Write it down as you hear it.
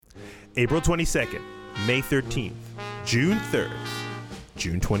April 22nd, May 13th, June 3rd,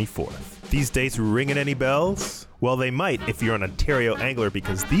 June 24th. These dates ringing any bells? Well, they might if you're an Ontario angler,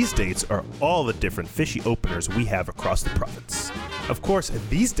 because these dates are all the different fishy openers we have across the province. Of course,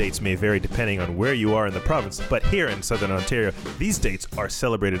 these dates may vary depending on where you are in the province, but here in Southern Ontario, these dates are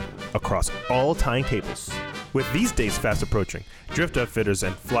celebrated across all tying tables. With these days fast approaching, Drift Outfitters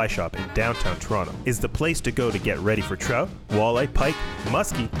and Fly Shop in downtown Toronto is the place to go to get ready for trout, walleye, pike,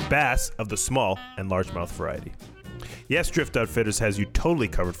 muskie, bass of the small and largemouth variety. Yes, Drift Outfitters has you totally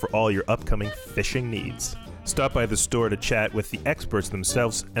covered for all your upcoming fishing needs. Stop by the store to chat with the experts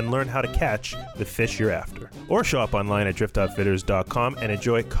themselves and learn how to catch the fish you're after. Or shop online at driftoutfitters.com and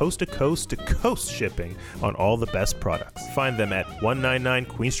enjoy coast-to-coast-to-coast shipping on all the best products. Find them at 199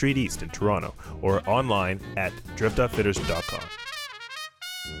 Queen Street East in Toronto or online at driftoutfitters.com.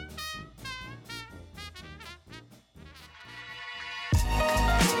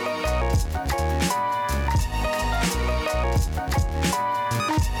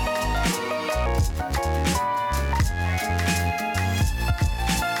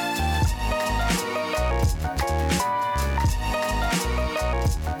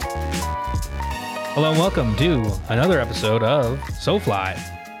 Hello and welcome to another episode of SoFly.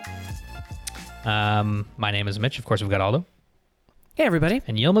 My name is Mitch. Of course, we've got Aldo. Hey, everybody.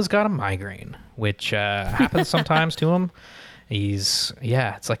 And Yilma's got a migraine, which happens sometimes to him. It's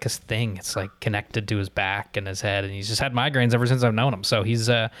like his thing. It's like connected to his back and his head, and he's just had migraines ever since I've known him. So he's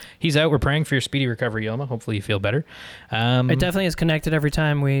out. We're praying for your speedy recovery, Yilma. Hopefully you feel better. It definitely is connected every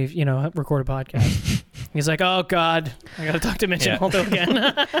time we, record a podcast. He's like, oh, God, I got to talk to Mitch and Aldo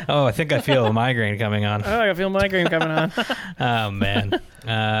again. Oh, I think I feel a migraine coming on. Oh, I feel a migraine coming on. Oh, man.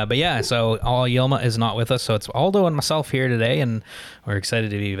 But yeah, so Yilma is not with us, so it's Aldo and myself here today, and we're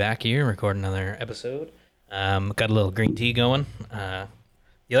excited to be back here and record another episode. Got a little green tea going.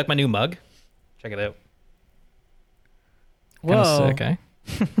 You like my new mug? Check it out. Whoa. Kinda sick, eh?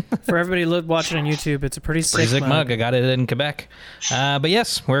 For everybody watching on YouTube, it's a pretty sick mug. I got it in Quebec. But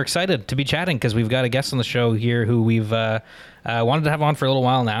yes, we're excited to be chatting because we've got a guest on the show here who we've wanted to have on for a little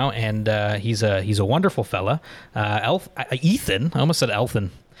while now, and he's a wonderful fella. Ethan. I almost said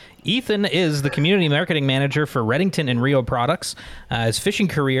Elfin. Ethan is the community marketing manager for Redington and Rio Products. His fishing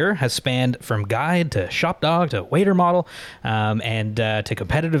career has spanned from guide to shop dog to waiter model and to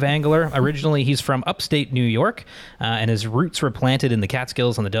competitive angler. Originally, he's from upstate New York, and his roots were planted in the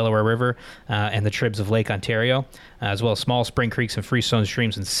Catskills on the Delaware River and the tribs of Lake Ontario, as well as small spring creeks and freestone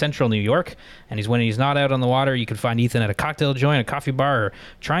streams in central New York. And when he's not out on the water, you can find Ethan at a cocktail joint, a coffee bar, or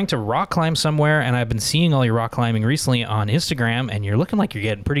trying to rock climb somewhere. And I've been seeing all your rock climbing recently on Instagram, and you're looking like you're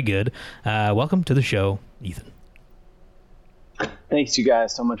getting pretty good. Welcome to the show, Ethan. Thanks, you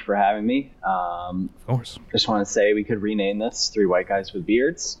guys, so much for having me. Of course. Just want to say we could rename this Three White Guys with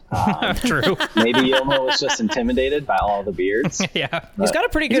Beards. True. Maybe Yilma was just intimidated by all the beards. Yeah. He's got a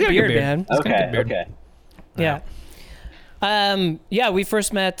pretty good beard, man. Okay. Yeah. We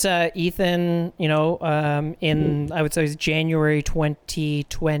first met Ethan, in, I would say, it was January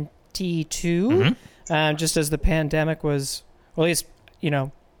 2022, just as the pandemic was, or at least,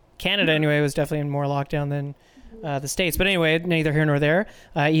 Canada anyway was definitely in more lockdown than the States. But anyway, neither here nor there.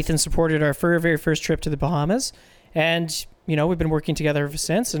 Ethan supported our very first trip to the Bahamas, and we've been working together ever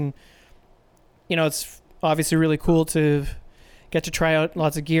since. And it's obviously really cool to get to try out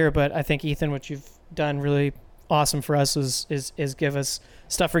lots of gear. But I think, Ethan, what you've done really awesome for us is give us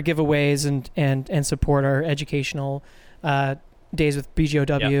stuff for giveaways and support our educational days with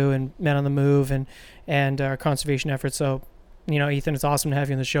BGOW and Men on the Move and our conservation efforts. So, Ethan, it's awesome to have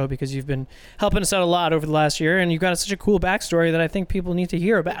you on the show because you've been helping us out a lot over the last year, and you've got such a cool backstory that I think people need to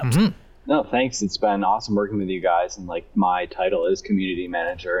hear about. Mm-hmm. No, thanks. It's been awesome working with you guys, and my title is community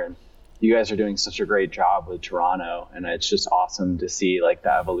manager, and you guys are doing such a great job with Toronto, and it's just awesome to see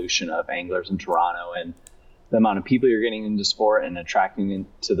the evolution of anglers in Toronto and the amount of people you're getting into sport and attracting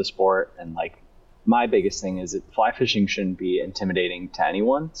into the sport. And my biggest thing is that fly fishing shouldn't be intimidating to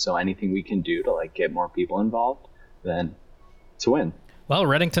anyone, so anything we can do to get more people involved, then to win. Well,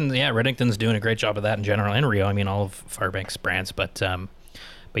 Redington's doing a great job of that in general, and Rio. I mean, all of Fairbank's brands, but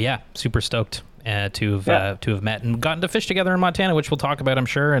yeah, super stoked to have met and gotten to fish together in Montana, which we'll talk about, I'm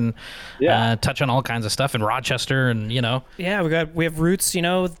sure, and touch on all kinds of stuff in Rochester, and Yeah, we have roots.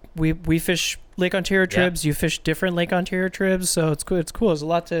 We fish Lake Ontario tribs. You fish different Lake Ontario tribs, so it's cool. There's a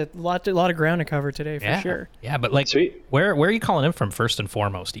lot of ground to cover today for sure. Yeah, but Sweet. Where are you calling in from first and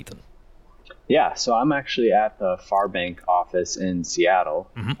foremost, Ethan? Yeah, so I'm actually at the Farbank office in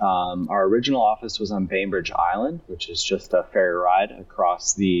Seattle. Mm-hmm. Our original office was on Bainbridge Island, which is just a ferry ride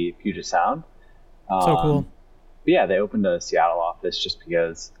across the Puget Sound. So cool. yeah, they opened a Seattle office just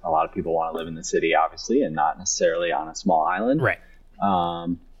because a lot of people want to live in the city, obviously, and not necessarily on a small island. Right.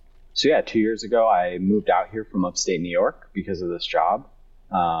 So yeah, 2 years ago, I moved out here from upstate New York because of this job.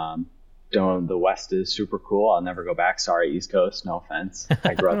 The West is super cool. I'll never go back. Sorry, East Coast. No offense.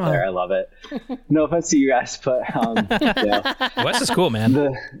 I grew up there. I love it. No offense to you guys, but yeah. West is cool,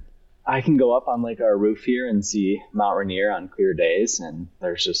 man. I can go up on like our roof here and see Mount Rainier on clear days, and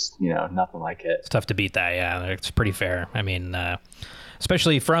there's just, nothing like it. It's tough to beat that. Yeah, it's pretty fair. I mean,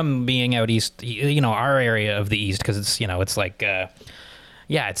 especially from being out east, our area of the East, because it's like.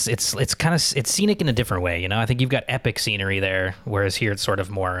 Yeah, it's kind of it's scenic in a different way, I think you've got epic scenery there, whereas here it's sort of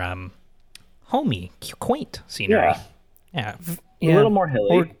more homey, quaint scenery. Yeah. A little more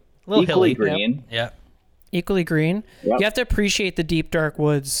hilly, equally green. Yeah, equally green. Yep. You have to appreciate the deep dark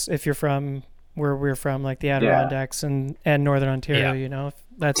woods if you're from where we're from, like the Adirondacks and Northern Ontario.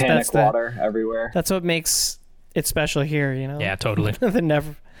 That's water everywhere. That's what makes it special here. Yeah, totally. The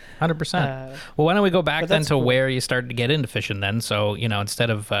never. 100%. Well, why don't we go back then to where you started to get into fishing then? So, instead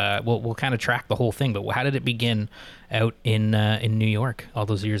of, we'll kind of track the whole thing, but how did it begin out in New York all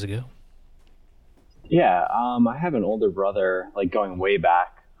those years ago? Yeah, I have an older brother, like going way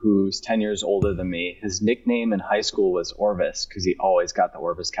back, who's 10 years older than me. His nickname in high school was Orvis because he always got the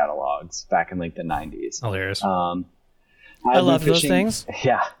Orvis catalogs back in like the 90s. Oh, there is. I love those things.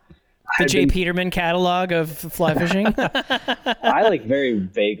 Yeah. The J. Peterman catalog of fly fishing. I like very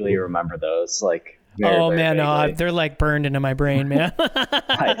vaguely remember those. Like, very man, vaguely. no, they're like burned into my brain, man.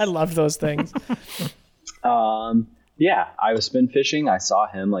 I love those things. Yeah, I was spin fishing. I saw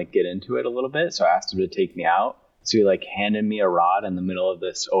him like get into it a little bit, so I asked him to take me out. So he like handed me a rod in the middle of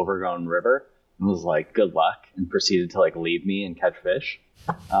this overgrown river and was like, "Good luck," and proceeded to like leave me and catch fish.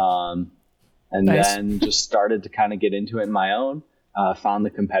 And nice. Then just started to kind of get into it on my own. Found the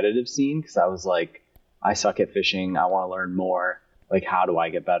competitive scene because I was like, I suck at fishing. I want to learn more. Like, how do I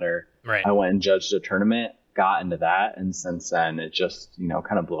get better? Right. I went and judged a tournament, got into that. And since then, it just,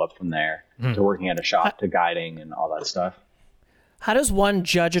 kind of blew up from there to working at a shop to guiding and all that stuff. How does one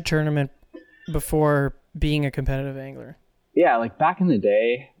judge a before being a competitive angler? Yeah, like back in the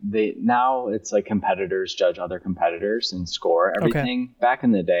day, now it's like competitors judge other competitors and score everything. Okay. Back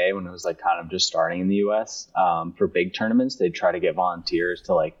in the day when it was like kind of just starting in the US, for big tournaments, they'd try to get volunteers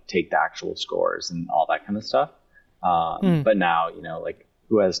to like take the actual scores and all that kind of stuff. But now, like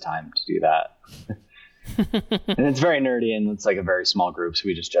who has time to do that? And it's very nerdy and it's like a very small group, so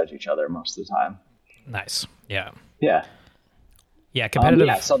we just judge each other most of the time. Nice. Yeah. Yeah. Yeah, competitive.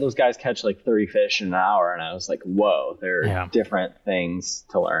 I saw those guys catch like 30 fish in an hour, and I was like, whoa, there are different things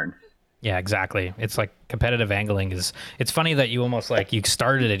to learn. Yeah, exactly. It's like competitive angling it's funny that you almost like you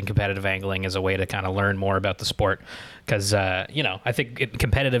started in competitive angling as a way to kind of learn more about the sport. Because, I think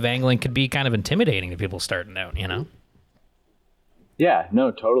competitive angling could be kind of intimidating to people starting out, Yeah,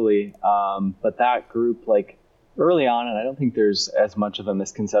 no, totally. But that group, like, early on, and I don't think there's as much of a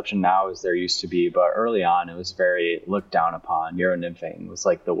misconception now as there used to be, but early on it was very looked down upon. Euro nymphing was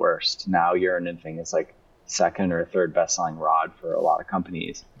like the worst. Now Euro nymphing is like second or third best selling rod for a lot of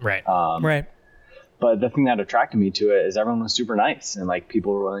companies. Right. Right. But the thing that attracted me to it is everyone was super nice and like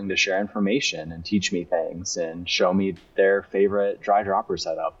people were willing to share information and teach me things and show me their favorite dry dropper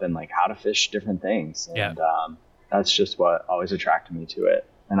setup and like how to fish different things. And that's just what always attracted me to it.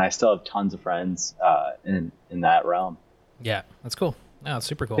 And I still have tons of friends in that realm. Yeah, that's cool. No, it's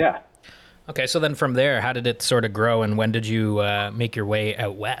super cool. Yeah. Okay, so then from there, how did it sort of grow, and when did you make your way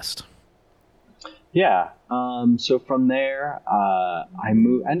out west? Yeah. So from there, I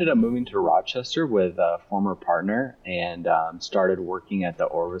ended up moving to Rochester with a former partner and started working at the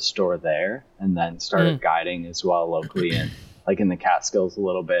Orvis store there, and then started guiding as well locally and like in the Catskills a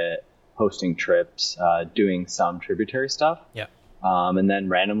little bit, hosting trips, doing some tributary stuff. Yeah. And then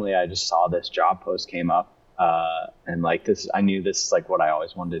randomly I just saw this job post came up, and like this, I knew this is like what I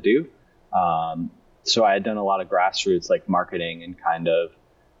always wanted to do. So I had done a lot of grassroots like marketing and kind of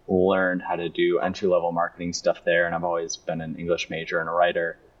learned how to do entry-level marketing stuff there. And I've always been an English major and a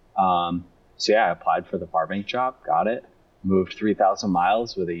writer. So yeah, I applied for the Farbank job, got it, moved 3,000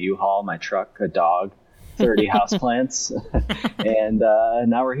 miles with a U-Haul, my truck, a dog, 30 houseplants, and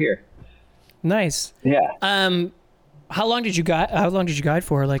now we're here. Nice. Yeah. How long did you guide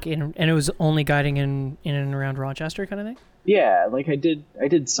for? Like, and it was only guiding in and around Rochester, kind of thing. Yeah, like I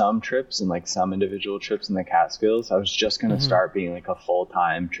did some trips and like some individual trips in the Catskills. I was just gonna start being like a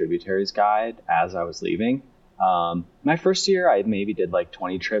full-time tributaries guide as I was leaving. My first year, I maybe did like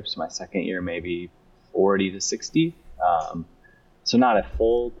 20 trips. My second year, maybe 40 to 60. So not a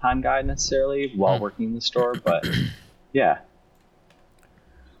full-time guide necessarily while working in the store, but yeah.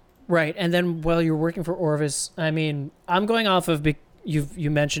 Right, and then while you're working for Orvis, I mean, I'm going off of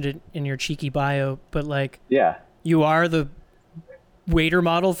you mentioned it in your cheeky bio, but like, Yeah. you are the waiter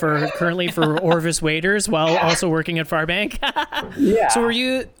model currently for Orvis waiters while also working at Farbank. Yeah. So were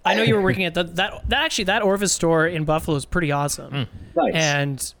you? I know you were working at that Orvis store in Buffalo is pretty awesome.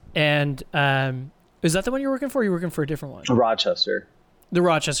 Nice. And is that the one you're working for? Or you're working for a different one? Rochester. The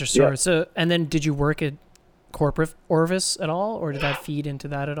Rochester store. Yeah. So and then did you work at corporate Orvis at all, or did that feed into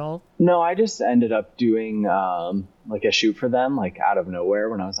that at all? No, I just ended up doing like a shoot for them, like out of nowhere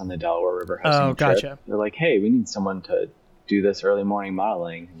when I was on the Delaware River hosting a trip. Gotcha. They're like, hey, we need someone to do this early morning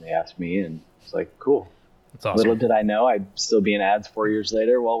modeling. And they asked me, and it's like, cool. That's awesome. Little did I know I'd still be in ads 4 years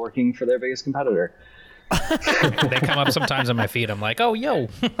later while working for their biggest competitor. They come up sometimes on my feed. I'm like, oh, yo.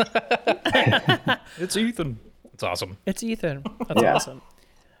 It's Ethan. It's awesome. It's Ethan. That's Yeah. awesome.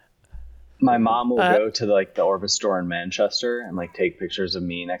 My mom will go to the Orvis store in Manchester and like take pictures of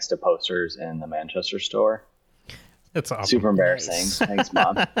me next to posters in the Manchester store. It's awesome. Super embarrassing. Nice. Thanks,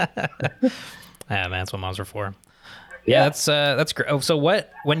 Mom. Yeah, man, that's what moms are for. Yeah, that's great. Oh, so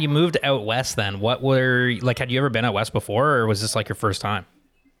when you moved out west, then what were like? Had you ever been out west before, or was this like your first time?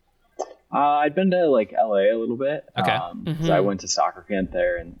 I'd been to like LA a little bit. Okay. So I went to soccer camp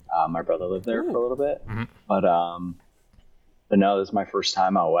there, and my brother lived there for a little bit. But no, this is my first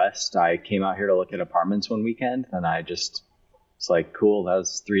time out west. I came out here to look at apartments one weekend, and I just was like, cool. That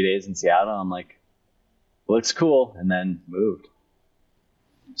was 3 days in Seattle. I'm like, looks cool, and then moved.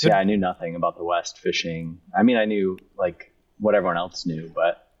 So yeah, I knew nothing about the West fishing. I mean, I knew like what everyone else knew,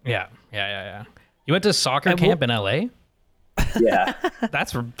 but Yeah. You went to soccer camp in LA? yeah,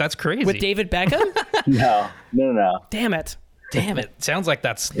 That's crazy. With David Beckham? no. Damn it. Damn it! Sounds like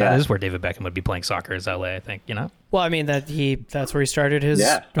that is where David Beckham would be playing soccer. Is LA? I think Well, I mean that's where he started his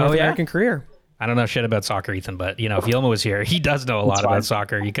Yeah. North Oh, yeah? American career. I don't know shit about soccer, Ethan, but if Yilma was here, he does know a lot fine. about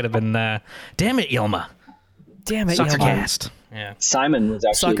soccer. You could have been, damn it, Yilma. Damn it, Soccer Yilma. cast. Yeah. Simon was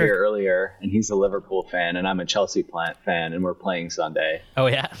actually Soccer. here earlier, and he's a Liverpool fan, and I'm a Chelsea fan, and we're playing Sunday. Oh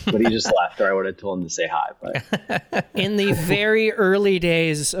yeah. But he just left, or I would have told him to say hi. But In the very early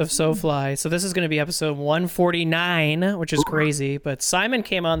days of SoFly, so this is going to be episode 149, which is crazy. But Simon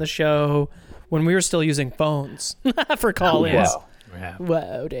came on the show when we were still using phones for call-ins. wow. Yeah.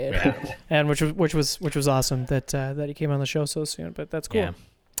 Wow, dude. Yeah. And which was awesome that he came on the show so soon. But that's cool. Yeah.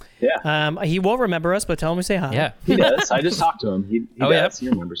 He won't remember us, but tell him we say hi. Yeah. He does. I just talked to him. He Oh, does. He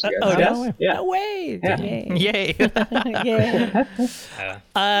remembers you guys. Oh, does? no, Yeah. no way. Yeah. Yay. Yay.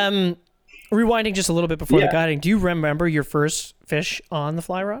 Yeah. Rewinding just a little bit before the Yeah. guiding, do you remember your first fish on the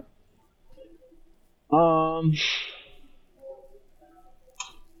fly rod?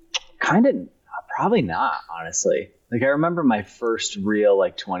 Kind of, probably not, honestly. Like I remember my first real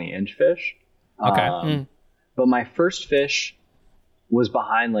 20-inch fish. Okay. But my first fish was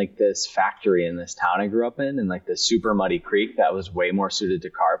behind like this factory in this town I grew up in like this super muddy creek that was way more suited to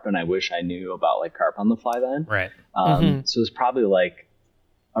carp, and I wish I knew about like carp on the fly then. Right. So it was probably like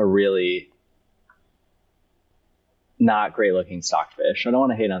a really not great looking stockfish. I don't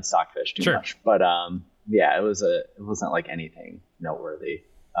want to hate on stockfish too Sure. much, but yeah, it wasn't like anything noteworthy.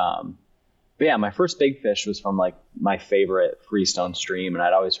 But yeah, my first big fish was from like my favorite freestone stream, and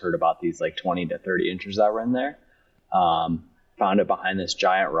I'd always heard about these like 20 to 30 inches that were in there. Found it behind this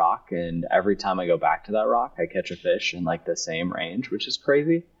giant rock, and every time I go back to that rock, I catch a fish in like the same range, which is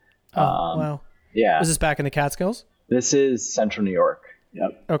crazy. Wow. Yeah, Was this back in the Catskills? this is Central New York.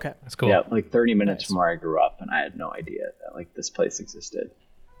 Yep. Okay. That's cool. Yeah, like 30 minutes Nice. from where I grew up, and I had no idea that like this place existed.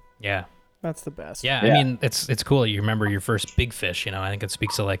 Yeah. That's the best. Yeah, I Yeah. mean, it's cool. You remember your first big fish. I think it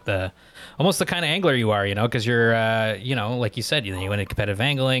speaks to like almost the kind of angler you are. Because you're, like you said, you went into competitive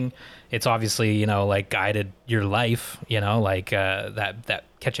angling. It's obviously, like guided your life. Like that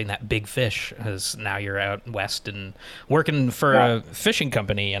catching that big fish, as now you're out west and working for a fishing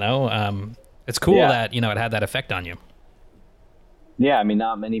company. It's cool Yeah. that it had that effect on you. Yeah, I mean,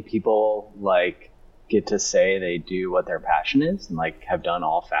 not many people like get to say they do what their passion is and like have done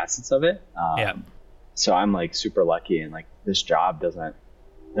all facets of it. Yeah. So I'm like super lucky, and like this job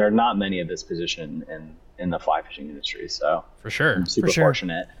there are not many of this position in the fly fishing industry. So For sure. I'm super sure.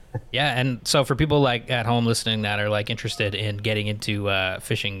 fortunate. Yeah, and so for people like at home listening that are like interested in getting into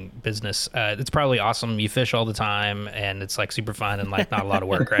fishing business, it's probably awesome. You fish all the time, and it's like super fun and like not a lot of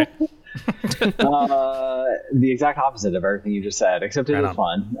work, right? The exact opposite of everything you just said, except it Right is on.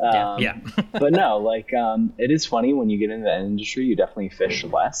 fun. Yeah. But no, like it is funny when you get into that industry, you definitely fish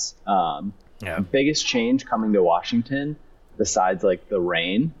less. Yeah. Biggest change coming to Washington, besides like the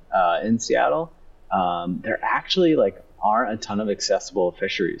rain in Seattle, there actually like aren't a ton of accessible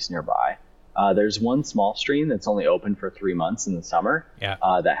fisheries nearby. There's one small stream that's only open for 3 months in the summer. Yeah.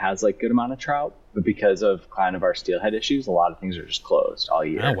 That has like good amount of trout, but because of kind of our steelhead issues, a lot of things are just closed all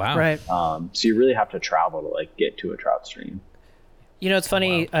year. Oh wow. Right. So you really have to travel to like get to a trout stream. You know, it's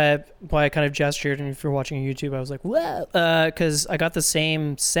funny why I kind of gestured, and if you're watching on YouTube, I was like, "Whoa," because I got the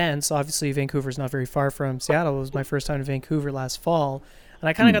same sense. Obviously, Vancouver's not very far from Seattle. It was my first time in Vancouver last fall, and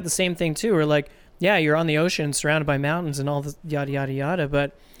I kind of got the same thing too. Where like, yeah, you're on the ocean, surrounded by mountains and all the yada yada yada,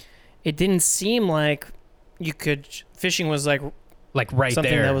 but it didn't seem like you could. Fishing was like right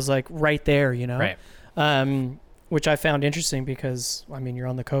something there. that was like right there, you know. Right. Which I found interesting because I mean, you're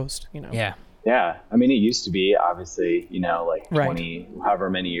on the coast, you know. Yeah. Yeah, I mean, it used to be obviously, you know, like Right. 20, however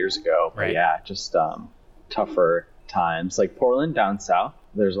many years ago. But Right. yeah, just tougher times. Like Portland down south,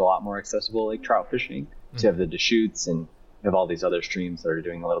 there's a lot more accessible like trout fishing. So you have the Deschutes and you have all these other streams that are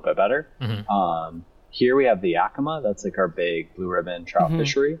doing a little bit better. Here we have the Yakima. That's like our big blue ribbon trout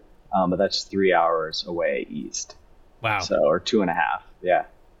fishery, but that's 3 hours away east. Wow. So or 2.5. Yeah.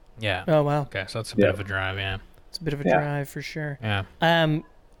 Yeah. Oh wow, Okay, so that's a bit of a drive. Yeah. it's a bit of a Yeah. drive for sure. Yeah.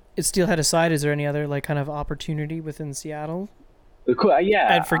 Steelhead aside, is there any other like kind of opportunity within Seattle? Cool.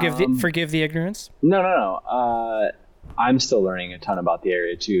 Yeah. And forgive the ignorance. No. I'm still learning a ton about the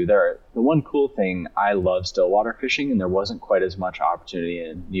area too. The one cool thing, I love stillwater fishing, and there wasn't quite as much opportunity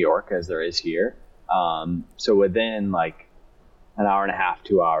in New York as there is here. So within like an hour and a half,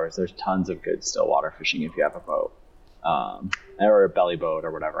 2 hours, there's tons of good stillwater fishing if you have a boat, or a belly boat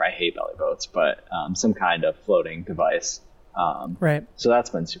or whatever. I hate belly boats, but some kind of floating device. Right. So that's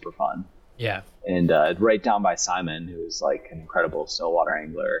been super fun. Yeah. And right down by Simon, who's like an incredible stillwater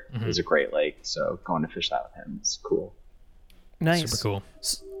angler, is a Great Lake. So going to fish that with him is cool. Nice. Super cool.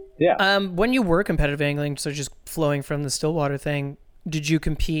 Yeah. When you were competitive angling, so just flowing from the Stillwater thing, did you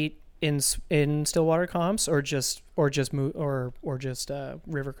compete in Stillwater comps or just river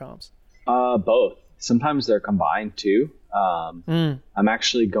comps? Both. Sometimes they're combined too. I'm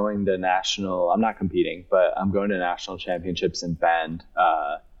actually going to I'm not competing, but I'm going to national championships in Bend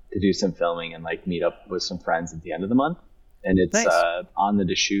to do some filming and like meet up with some friends at the end of the month. And it's Nice. on the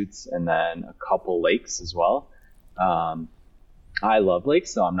Deschutes and then a couple lakes as well. I love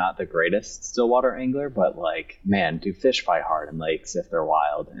lakes, so I'm not the greatest stillwater angler, but like, man, do fish fight hard in lakes if they're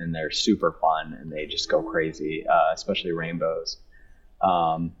wild, and they're super fun and they just go crazy, especially rainbows.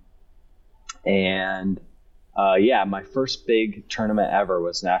 Yeah, my first big tournament ever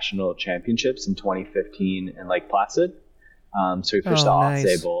was national championships in 2015 in Lake Placid. So we fished the nice.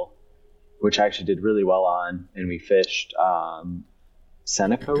 Auxable, which I actually did really well on, and we fished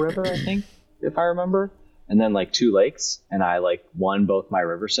Seneca River, I think, if I remember, and then like 2 lakes, and I like won both my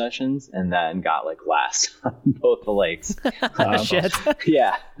river sessions and then got like last on both the lakes. Shit.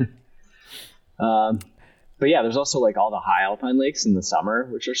 Yeah. But yeah, there's also like all the high alpine lakes in the summer,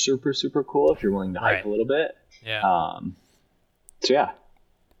 which are super, super cool if you're willing to hike Right. a little bit. Yeah. So yeah.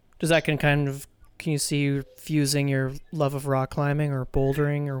 Does that can you see you fusing your love of rock climbing or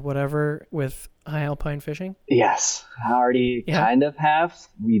bouldering or whatever with high alpine fishing? Yes, I already kind of have.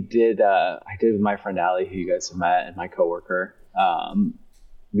 We did. I did with my friend Allie, who you guys have met, and my coworker.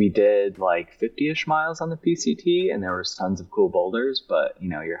 We did like 50-ish miles on the PCT, and there was tons of cool boulders. But you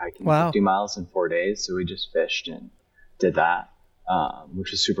know, you're hiking 50 miles in 4 days, so we just fished and did that, which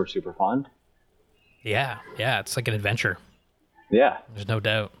was super, super fun. Yeah. Yeah. It's like an adventure. Yeah. There's no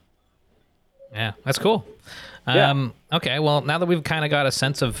doubt. Yeah, that's cool. Yeah. Okay, well, now that we've kind of got a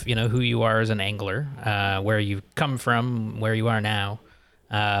sense of, you know, who you are as an angler, where you come from, where you are now,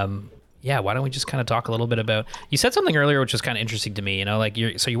 yeah, why don't we just kind of talk a little bit about, you said something earlier which was kind of interesting to me, you know, like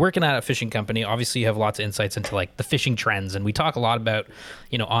you're working at a fishing company, obviously you have lots of insights into like the fishing trends, and we talk a lot about,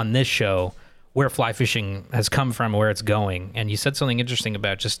 you know, on this show, where fly fishing has come from, where it's going. And you said something interesting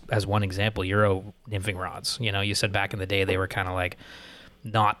about, just as one example, Euro nymphing rods. You know, you said back in the day they were kind of like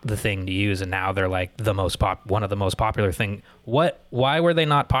not the thing to use, and now they're like one of the most popular thing. Why were they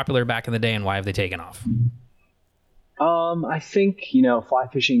not popular back in the day, and why have they taken off? I think, you know, fly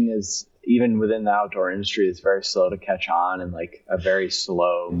fishing is, even within the outdoor industry, is very slow to catch on, and like a very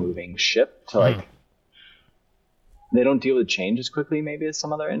slow moving ship to like, they don't deal with change as quickly maybe as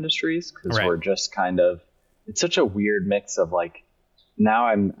some other industries, because Right. we're just kind of, it's such a weird mix of like, now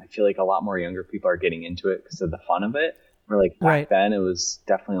I feel like a lot more younger people are getting into it because of the fun of it. Where like back then it was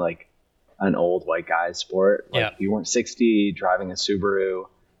definitely like an old white guy sport. Like if you weren't 60 driving a Subaru,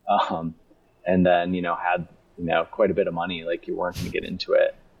 and then, you know, had, you know, quite a bit of money, like you weren't going to get into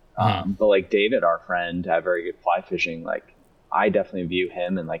it. But like David, our friend, had very good fly fishing. Like I definitely view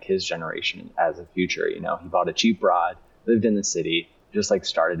him and like his generation as a future. You know, he bought a cheap rod, lived in the city, just like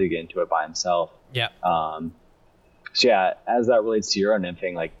started to get into it by himself. Yeah. So yeah, as that relates to Euro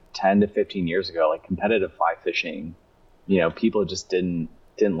nymphing, like 10 to 15 years ago, like competitive fly fishing, people just didn't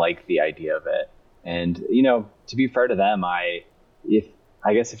like the idea of it. And, to be fair to them, I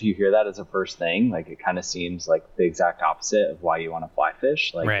guess if you hear that as a first thing, like it kind of seems like the exact opposite of why you want to fly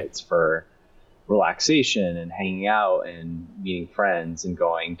fish. Like right. It's for relaxation and hanging out and meeting friends and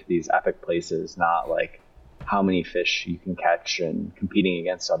going to these epic places, not like how many fish you can catch and competing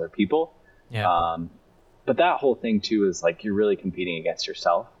against other people. Yeah. But that whole thing too is like you're really competing against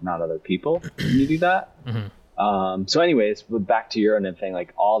yourself, not other people when you do that. Mm-hmm. So anyways, back to your own thing,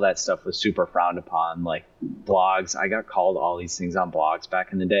 like all that stuff was super frowned upon. Like blogs, I got called all these things on blogs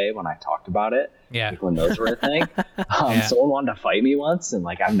back in the day when I talked about it. Yeah. Like when those were a thing. Someone wanted to fight me once, and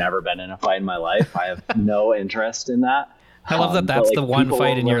like I've never been in a fight in my life. I have no interest in that. I love that that's the one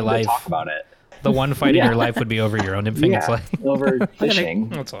fight in your life. Talk about it. The one fight in your life would be over your own nymphing. It's like over fishing.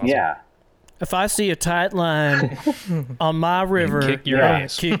 That's awesome. Yeah. If I see a tight line on my river, kick your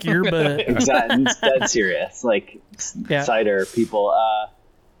ass. Kick your butt. Exactly. It's dead serious. Like cider people.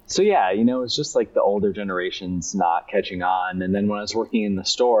 So yeah, it's just like the older generations not catching on. And then when I was working in the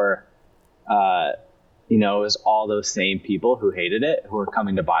store, it was all those same people who hated it who were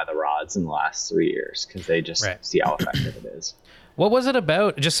coming to buy the rods in the last 3 years because they just see how effective it is. What was it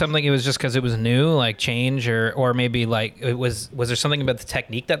about? Just something, it was just because it was new, like change, or maybe like was there something about the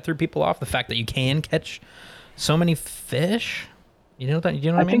technique that threw people off? The fact that you can catch so many fish? You know what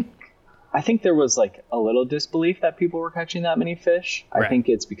I mean? I think there was like a little disbelief that people were catching that many fish. Right. I think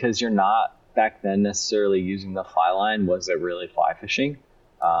it's because you're not back then necessarily using the fly line. Was it really fly fishing?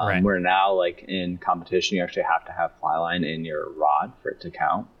 Right. Where now, like in competition, you actually have to have fly line in your rod for it to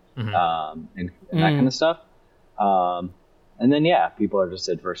count, and that kind of stuff. And then, people are just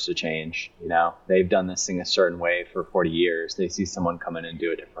adverse to change. They've done this thing a certain way for 40 years. They see someone come in and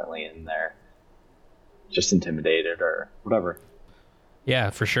do it differently, and they're just intimidated or whatever.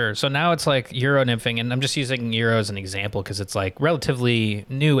 Yeah, for sure. So now it's like Euro nymphing, and I'm just using Euro as an example because it's like relatively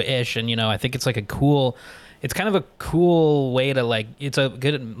new-ish, and I think it's like it's kind of a cool way to like, it's a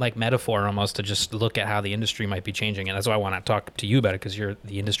good like metaphor almost to just look at how the industry might be changing, and that's why I want to talk to you about it because you're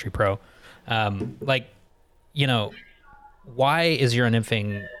the industry pro. Why is Euro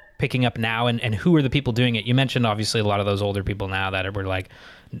nymphing picking up now, and who are the people doing it? You mentioned obviously a lot of those older people now that were like,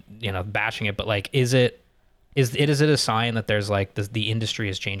 bashing it, but like, is it a sign that there's like the industry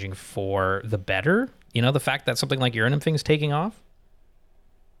is changing for the better? The fact that something like Euro nymphing is taking off?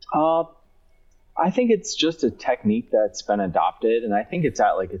 I think it's just a technique that's been adopted, and I think it's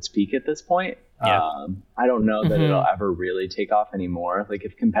at like its peak at this point. Yeah. I don't know that it'll ever really take off anymore. Like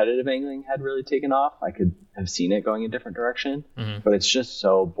if competitive angling had really taken off, I could have seen it going a different direction, but it's just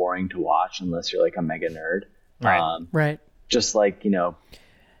so boring to watch unless you're like a mega nerd. Right. Right. Just like,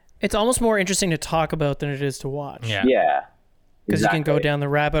 It's almost more interesting to talk about than it is to watch. Yeah. Yeah. Because you can go down the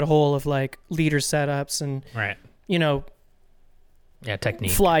rabbit hole of like leader setups and, Right.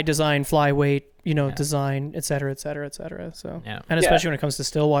 Technique. fly design, fly weight, design, et cetera, et cetera, et cetera. So, and especially when it comes to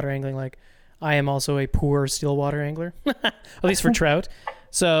stillwater angling, like I am also a poor stillwater angler, at least for trout.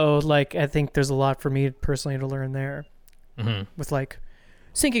 So like, I think there's a lot for me personally to learn there with like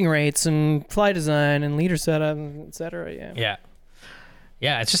sinking rates and fly design and leader setup, et cetera. Yeah.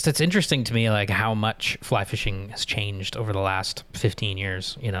 Yeah, it's interesting to me like how much fly fishing has changed over the last 15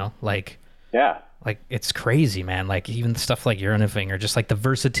 years, like it's crazy, man. Like even stuff like Euro nymphing or just like the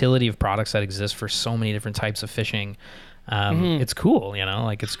versatility of products that exist for so many different types of fishing. It's cool,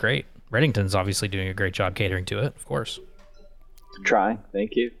 like it's great. Redington's obviously doing a great job catering to it, of course. Trying.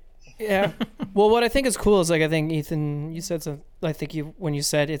 Thank you. Yeah. Well, what I think is cool is like, I think Ethan, you said something, I think when you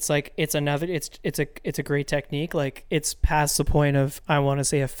said it's like, it's a great technique. Like it's past the point of, I want to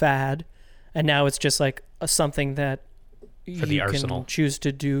say a fad. And now it's just like something that for the you arsenal can choose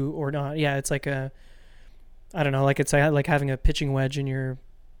to do or not. Yeah. It's like I don't know, like it's like having a pitching wedge in your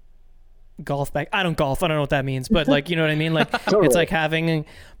golf bag. I don't golf. I don't know what that means, but like, you know what I mean? Like totally. It's like having,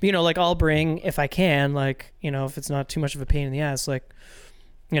 like I'll bring, if I can, like, if it's not too much of a pain in the ass, like,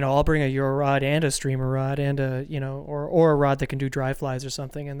 I'll bring a Euro rod and a streamer rod and a, or a rod that can do dry flies or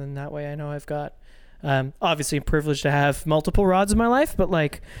something. And then that way I know I've got, obviously I'm privileged to have multiple rods in my life, but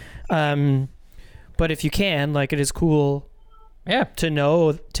like, but if you can, like, it is cool to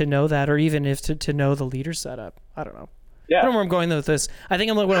know that, or even if to know the leader setup. I don't know. Yeah. I don't know where I'm going with this. I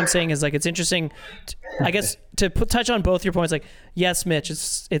think what I'm saying is like, it's interesting, I guess, to touch on both your points. Like, yes, Mitch,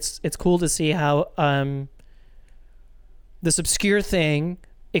 it's cool to see how this obscure thing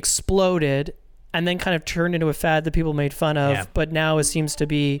exploded and then kind of turned into a fad that people made fun of, but now it seems to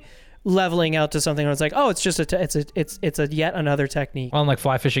be leveling out to something where it's like, oh, it's just it's a yet another technique. Well, and like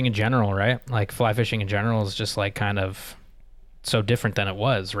fly fishing in general, right? Like fly fishing in general is just like kind of so different than it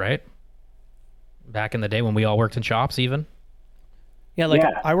was, right? Back in the day when we all worked in shops, even. Yeah, like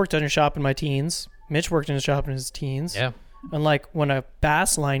Yeah. I worked in a shop in my teens. Mitch worked in a shop in his teens. Yeah. And like when a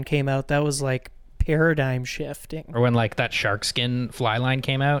bass line came out, that was like paradigm shifting. Or when like that shark skin fly line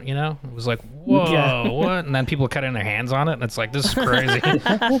came out, you know, it was like, whoa, Yeah. what? And then people cutting their hands on it, and it's like, this is crazy.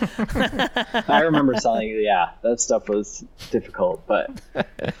 I remember selling. Yeah, that stuff was difficult, but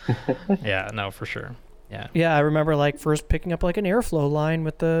Yeah, no, for sure. Yeah. Yeah, I remember like first picking up like an airflow line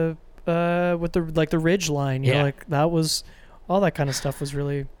with the like the ridge line. You know, Yeah. like that was all that kind of stuff was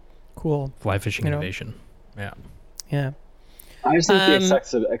really cool. Fly fishing You know. innovation. Yeah. Yeah. I just think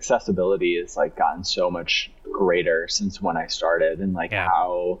the Um, accessibility has like gotten so much greater since when I started, and like Yeah.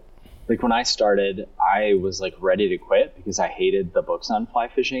 how, like when I started, I was like ready to quit because I hated the books on fly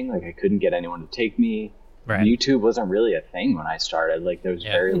fishing. Like I couldn't get anyone to take me. Right. YouTube wasn't really a thing when I started. Like there was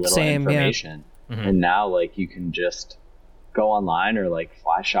Yeah. very little Same, yeah. information, Mhm. and now like you can just go online, or like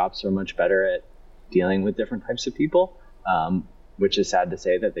fly shops are much better at dealing with different types of people, which is sad to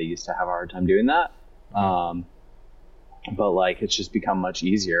say that they used to have a hard time doing that. But like it's just become much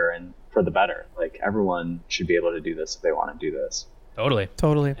easier and for the better. Like everyone should be able to do this if they want to do this. Totally.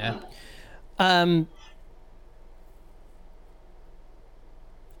 Totally. Yeah.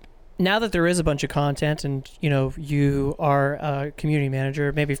 Now that there is a bunch of content and, you know, you are a community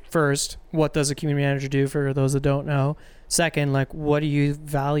manager, maybe first, what does a community manager do for those that don't know? Second, like, what do you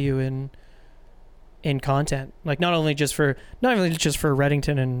value in content? Like, not only just for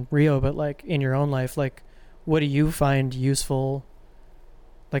Reddington and Rio, but like in your own life, like, what do you find useful,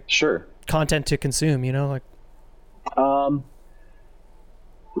 like, Sure. content to consume, you know? Like,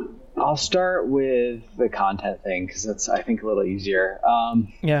 I'll start with the content thing because that's, I think, a little easier.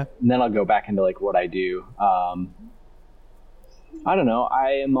 yeah. And then I'll go back into like what I do. I don't know.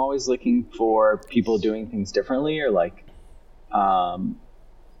 I am always looking for people doing things differently, or like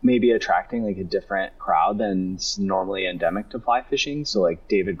maybe attracting like a different crowd than's normally endemic to fly fishing. So like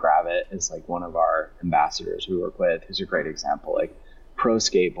David Gravitt is like one of our ambassadors we work with. He's a great example. Like pro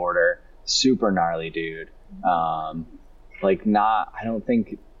skateboarder, super gnarly dude. Like not, I don't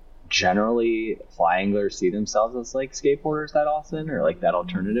think generally fly anglers see themselves as like skateboarders that often, or like that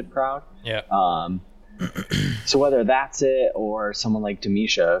alternative crowd. Yeah. So whether that's it, or someone like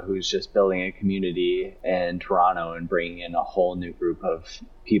Demisha, who's just building a community in Toronto and bringing in a whole new group of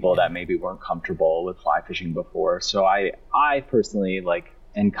people that maybe weren't comfortable with fly fishing before. So I personally, like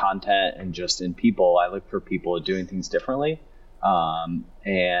in content and just in people, I look for people doing things differently.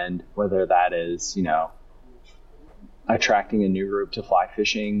 And whether that is, you know, attracting a new group to fly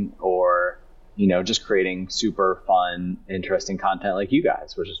fishing, or, you know, just creating super fun, interesting content like you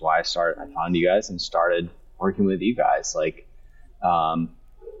guys, which is why I found you guys and started working with you guys. Like,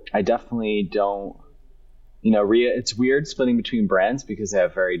 I definitely don't, you know, it's weird splitting between brands because they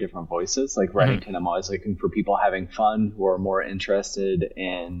have very different voices. Like Reddington, I'm always looking for people having fun who are more interested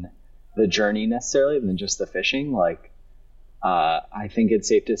in the journey necessarily than just the fishing. Like, I think it's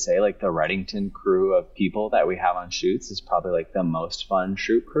safe to say like the Reddington crew of people that we have on shoots is probably like the most fun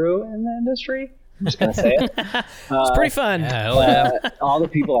shoot crew in the industry. I'm just gonna say it. It's pretty fun. Yeah, hell yeah. All the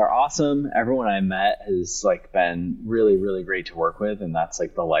people are awesome. Everyone I met has like been really, really great to work with, and that's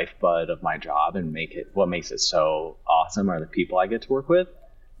like the lifeblood of my job. And what makes it so awesome are the people I get to work with.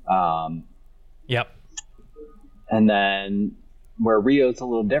 Yep. And then where Rio's a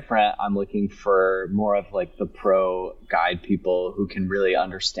little different, I'm looking for more of like the pro guide people who can really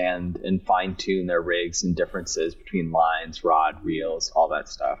understand and fine tune their rigs and differences between lines, rod, reels, all that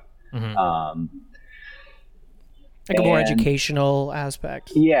stuff. Like a more And- educational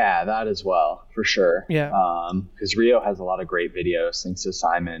aspect. Yeah, that as well, for sure. Yeah. Because Rio has a lot of great videos, thanks to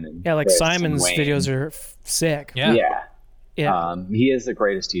Simon and Yeah, like Chris and Simon's Wayne. videos are sick. Yeah. Yeah. Yeah. He is the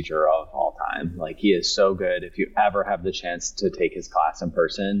greatest teacher of all time. Like, he is so good. If you ever have the chance to take his class in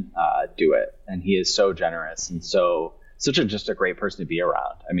person, do it. And he is so generous and just a great person to be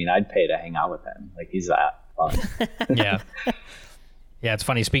around. I mean, I'd pay to hang out with him. Like, he's that fun. Yeah. Yeah, it's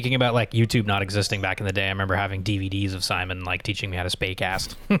funny. Speaking about like YouTube not existing back in the day, I remember having DVDs of Simon like teaching me how to spay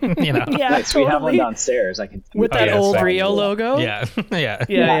cast. You know? Yeah, Nice. We have one totally. downstairs. I can With that yeah, old same. Rio logo. Yeah. Yeah.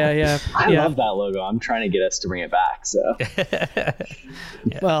 Yeah. I Yeah. love that logo. I'm trying to get us to bring it back. So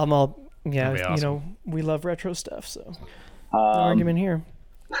Well, I'm all, That'd be awesome. you know, we love retro stuff, so no Um, argument here.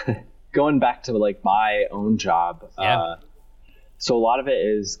 going back to like my own job. Yeah. So a lot of it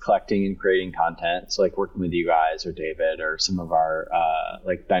is collecting and creating content. So like working with you guys or David or some of our,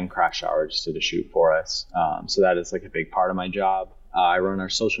 like Ben Crashour just did a shoot for us. So that is like a big part of my job. I run our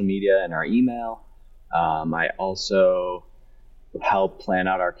social media and our email. I also help plan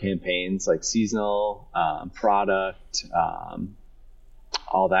out our campaigns, like seasonal, product,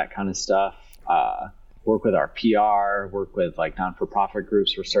 all that kind of stuff. Work with our PR, work with like non-for-profit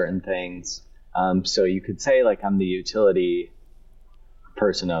groups for certain things. So you could say like I'm the utility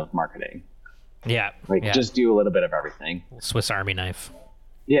person of marketing. Yeah. Like just do a little bit of everything. Swiss Army knife.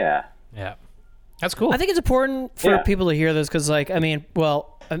 Yeah. Yeah. That's cool. I think it's important for people to hear this because, like, I mean,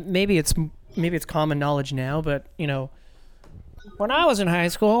 well, maybe it's common knowledge now, but you know, when I was in high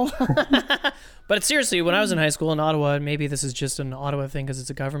school, but seriously, when I was in high school in Ottawa, and maybe this is just an Ottawa thing because it's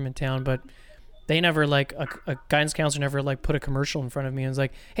a government town, but they never like a guidance counselor never like put a commercial in front of me and was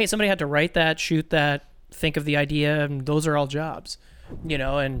like, hey, somebody had to write that, shoot that, think of the idea, and those are all jobs. You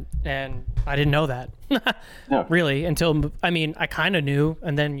know, and I didn't know that No. really until, I mean, I kind of knew,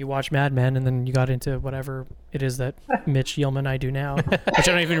 and then you watch Mad Men, and then you got into whatever it is that Mitch Yilman and I do now, which I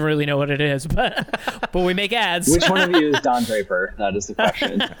don't even really know what it is, but we make ads. Which one of you is Don Draper? That is the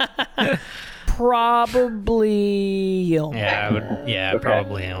question. Probably Yilman. Yeah, Okay.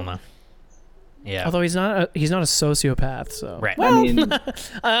 probably Ilma. Yeah. Although he's not a sociopath, so Right. I mean,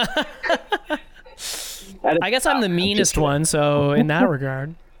 I guess I'm the meanest one, so in that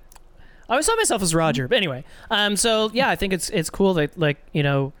regard, I always saw myself as Roger. But anyway, so yeah, I think it's cool that, like, you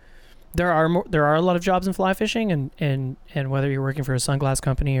know, there are a lot of jobs in fly fishing, and whether you're working for a sunglass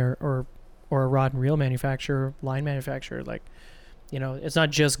company or a rod and reel manufacturer, line manufacturer, like, you know, it's not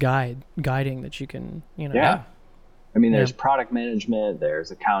just guiding that you can, you know. Yeah. I mean, there's product management,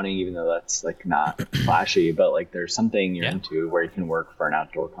 there's accounting, even though that's like not flashy, but like there's something you're into where you can work for an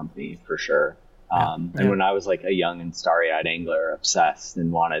outdoor company for sure. And when I was like a young and starry-eyed angler, obsessed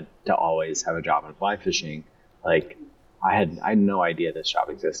and wanted to always have a job in fly fishing, like I had no idea this job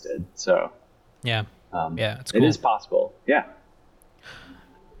existed. So Yeah. It's cool. it is possible. Yeah.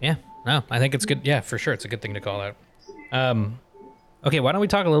 Yeah. No, I think it's good. Yeah, for sure. It's a good thing to call out. Okay, why don't we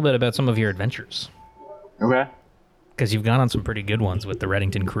talk a little bit about some of your adventures? Okay. Because you've gone on some pretty good ones with the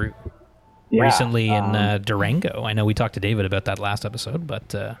Reddington crew. Yeah. Recently in Durango. I know we talked to David about that last episode,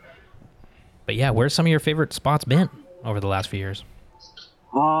 but yeah, where's some of your favorite spots been over the last few years?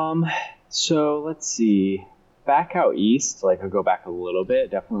 So let's see. Back out east, like I'll go back a little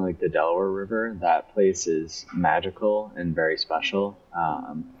bit, definitely like the Delaware River. That place is magical and very special.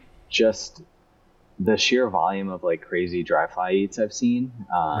 Just the sheer volume of like crazy dry fly eats I've seen.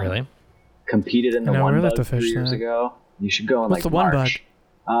 Really? Competed in the I One really Bug like to 3 fish years that. ago. You should go in What's like the One March.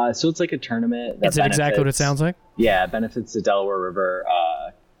 So it's like a tournament. That Is it exactly what it benefits- sounds like? Yeah, it benefits the Delaware River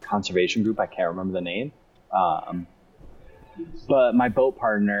Conservation Group. I can't remember the name. But my boat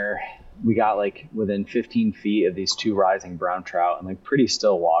partner, we got like within 15 feet of these two rising brown trout in like pretty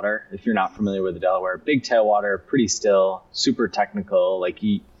still water. If you're not familiar with the Delaware, big tailwater, pretty still, super technical. Like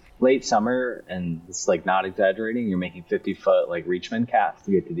late summer, and it's like not exaggerating, you're making 50-foot like Reachman casts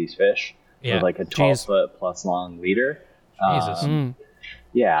to get to these fish with like a 12-foot plus long leader. Jesus.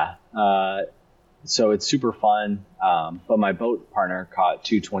 Yeah. So it's super fun. But my boat partner caught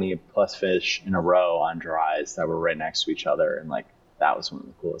 220 plus fish in a row on dries that were right next to each other. And like, that was one of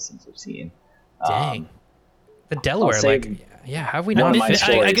the coolest things I've seen. Dang. The Delaware, I'll say like, yeah, how have we one not of my fished?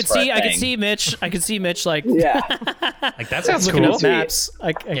 stories I could for a see thing. Mitch. I could see Mitch like Yeah. Like, that sounds looking cool. up maps.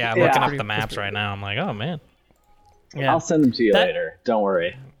 Yeah, I'm looking up the maps right now. I'm like, oh, man. Yeah. I'll send them to you That- later. Don't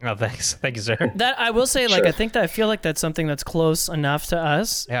worry. Oh, thanks. Thank you, sir. That I will say, like, Sure. I think that I feel like that's something that's close enough to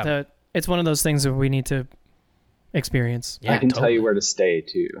us Yeah. that it's one of those things that we need to experience. Yeah, I can tell totally. you where to stay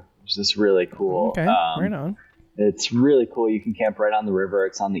too, which is really cool. Okay, right on. It's really cool. You can camp right on the river.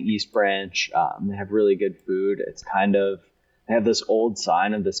 It's on the East Branch. They have really good food. It's kind of, they have this old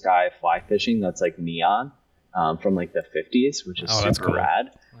sign of this guy fly fishing that's like neon from like the 50s, which is Oh, that's super cool.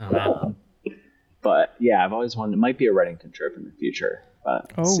 rad. Oh, man. But yeah, I've always wanted, it might be a Reddington trip in the future.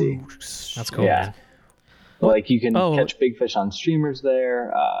 But we'll see. That's cool. Yeah. Man. Like you can Oh. catch big fish on streamers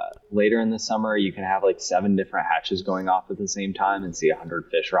there. Later in the summer, you can have like 7 different hatches going off at the same time and see 100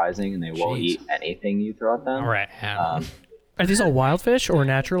 fish rising, and they won't Jeez. eat anything you throw at them. All right. Yeah. Are these all wild fish or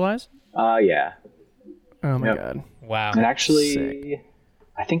naturalized? Yeah. Oh my Yep. god. Wow. And actually, Sick.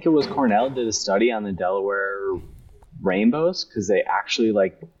 I think it was Cornell did a study on the Delaware rainbows because they actually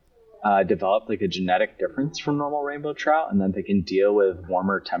like developed like a genetic difference from normal rainbow trout, and then they can deal with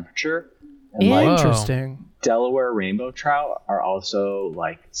warmer temperature. And like Interesting. Delaware rainbow trout are also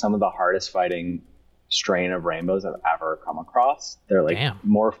like some of the hardest fighting strain of rainbows I've ever come across. They're like Damn.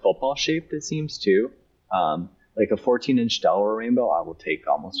 more football shaped, it seems too. Like a 14-inch Delaware rainbow, I will take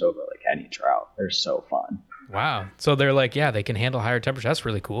almost over like any trout. They're so fun. Wow. So they're like, yeah, they can handle higher temperatures. That's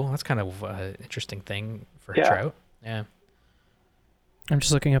really cool. That's kind of an interesting thing for Yeah. trout. Yeah. I'm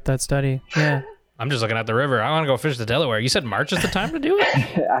just looking up that study. Yeah. I'm just looking at the river. I want to go fish the Delaware. You said March is the time to do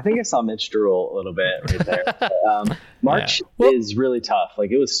it? I think I saw Mitch drool a little bit right there. But, March is really tough.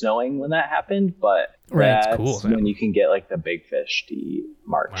 Like, it was snowing when that happened, but that's cool, when you can get like the big fish to eat.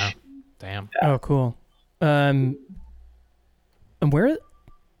 March. Wow. Damn. Oh, cool. And where?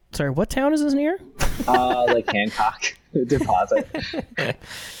 Sorry, what town is this near? Like Hancock Deposit.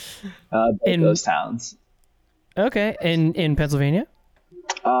 In those towns. Okay, in Pennsylvania.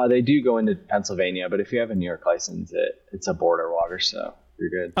 They do go into Pennsylvania, but if you have a New York license, it's a border water, so you're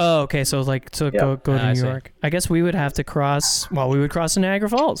good. Oh, okay. So go to I New see. York. I guess we would have to cross. Well, we would cross to Niagara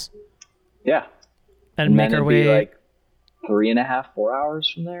Falls Yeah, and make then our it'd be way. like 3.5, 4 hours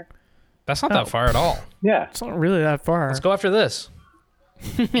from there. That's not that far at all. Yeah, It's not really that far. Let's go after this.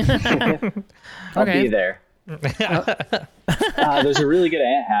 I'll Okay. be there. There's a really good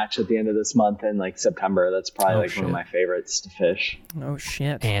ant hatch at the end of this month in like September. That's probably one shit. of my favorites to fish. Oh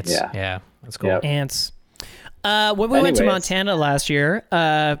shit. Ants. Yeah. Yeah. That's cool. Yep. Ants. When we went to Anyways. Montana last year,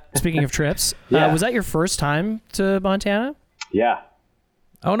 speaking of trips, Yeah. was that your first time to Montana? Yeah,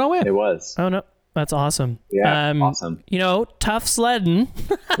 Oh, no way. it was. Oh no, that's awesome. Yeah, awesome. You know, tough sledding.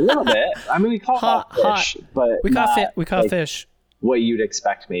 A little bit. I mean, we caught Hot- fish, but We caught not, we caught like, fish. what you'd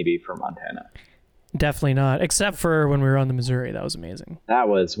expect maybe from Montana. Definitely not, except for when we were on the Missouri. That was amazing. That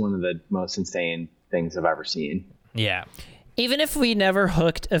was one of the most insane things I've ever seen. Yeah. Even if we never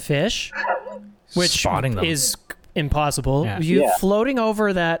hooked a fish, which Spotting them. is impossible, Yeah. you Yeah. floating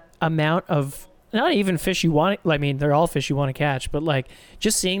over that amount of not even fish you want. I mean, they're all fish you want to catch, but like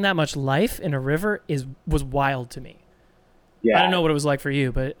just seeing that much life in a river was wild to me. Yeah, I don't know what it was like for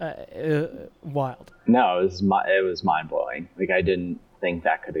you, but wild. No, it was mind blowing. Like, I didn't think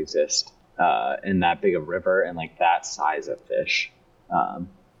that could exist in that big a river and like that size of fish.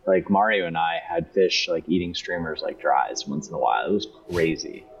 Like, Mario and I had fish like eating streamers like dries once in a while. It was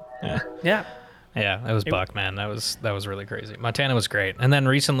crazy. Yeah. Yeah, that was Buck, man. That was really crazy. Montana was great. And then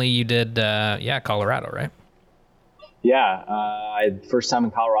recently you did Colorado, right? Yeah, first time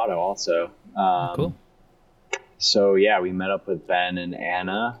in Colorado also. Cool. So yeah, we met up with Ben and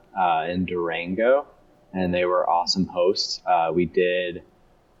Anna in Durango, and they were awesome hosts. We did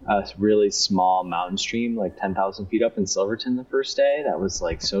a really small mountain stream, like 10,000 feet up in Silverton the first day. That was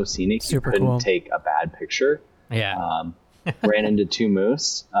like so scenic. Super you couldn't cool. take a bad picture. Yeah. Ran into 2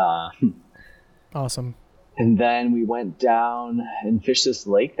 moose. Awesome. And then we went down and fished this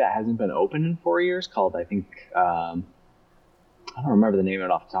lake that hasn't been open in 4 years called, I think, I don't remember the name of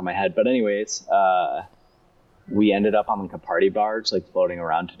it off the top of my head. But anyways, we ended up on like a party barge, like floating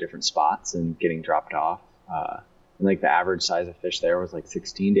around to different spots and getting dropped off. And like the average size of fish there was like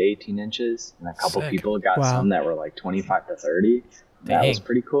 16 to 18 inches. And a couple Sick. people got Wow. some that were like 25 to 30. That was Dang.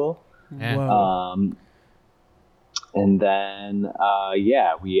 pretty cool. Yeah. Whoa. And then,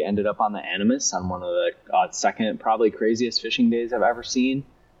 we ended up on the Animus on one of the second probably craziest fishing days I've ever seen,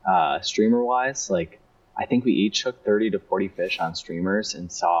 streamer wise. Like, I think we each took 30 to 40 fish on streamers and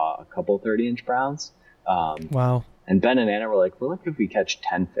saw a couple 30-inch browns. Wow. And Ben and Anna were like, we're lucky if we catch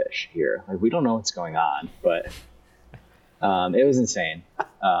 10 fish here. Like, we don't know what's going on, but it was insane.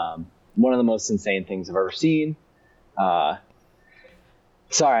 One of the most insane things I've ever seen.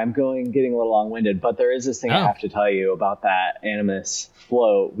 Sorry, I'm getting a little long-winded, but there is this thing I have to tell you about that Animus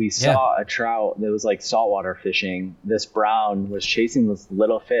float. We saw a trout that was like saltwater fishing. This brown was chasing this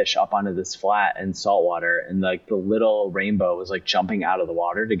little fish up onto this flat in saltwater, and like the little rainbow was like jumping out of the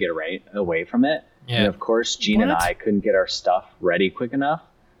water to get away from it. Yeah. And of course, Gene and I couldn't get our stuff ready quick enough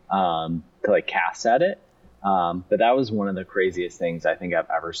to like cast at it. But that was one of the craziest things I think I've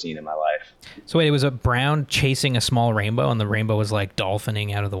ever seen in my life. So wait, it was a brown chasing a small rainbow, and the rainbow was like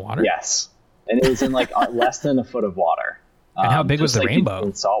dolphining out of the water? Yes. And it was in like less than a foot of water. And how big was just the like rainbow?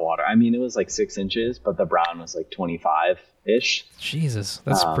 in salt water. I mean, it was like 6 inches, but the brown was like 25-ish. Jesus,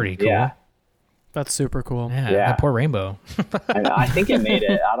 that's pretty cool. Yeah. That's super cool. Yeah, Yeah. that poor rainbow. And I think it made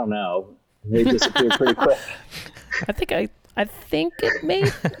it. I don't know. They disappeared pretty quick. I think it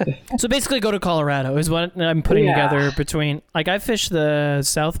made. So basically, go to Colorado is what I'm putting Yeah. together between. Like, I fished the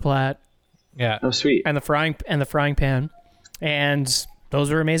South Platte Yeah. Oh, sweet. and the frying pan, and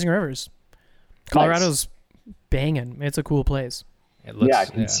those were amazing rivers. Colorado's banging. It's a cool place, It looks, Yeah, I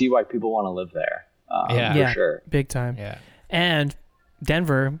can see why people want to live there. Yeah. For Yeah. sure. big time. Yeah. And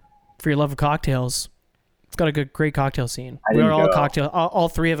Denver, for your love of cocktails, it's got a great cocktail scene. I We're didn't all go. cocktail. All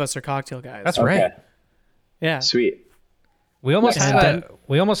 3 of us are cocktail guys. That's Okay. right. yeah. Sweet. We almost Yeah.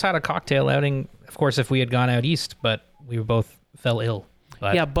 had a cocktail outing, of course, if we had gone out east, but we both fell ill.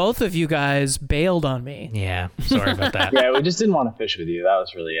 But Yeah, both of you guys bailed on me. yeah, sorry about that. Yeah, we just didn't want to fish with you. That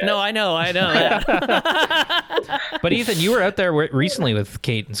was really it. No, I know that. But Ethan, you were out there recently with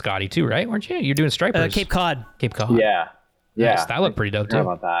Kate and Scotty too, right? Weren't you? You're doing stripers. Cape Cod. Cape Cod. Yeah. Yeah. Nice. That looked pretty dope How too.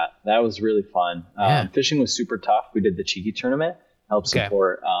 about that? That was really fun. Yeah. Fishing was super tough. We did the Cheeky tournament, helped Okay.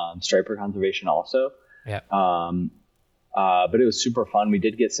 support striper conservation also. Yeah. But it was super fun. We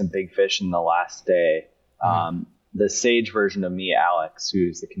did get some big fish in the last day. The Sage version of me, Alex,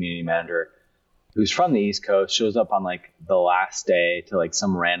 who's the community manager, who's from the East Coast, shows up on like the last day to like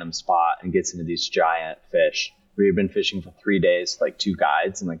some random spot and gets into these giant fish. We had been fishing for 3 days, like 2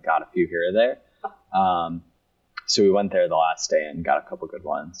 guides, and like got a few here or there. So we went there the last day and got a couple good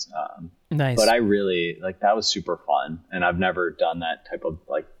ones. Nice. But I really that was super fun, and I've never done that type of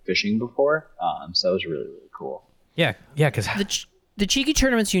like fishing before. So that was really, really cool. Yeah. Because The Cheeky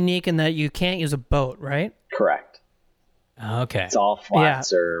tournament's unique in that you can't use a boat, right? Correct. okay. It's all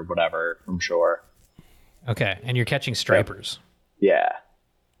flats or whatever from shore. Okay, and you're catching stripers. Yeah.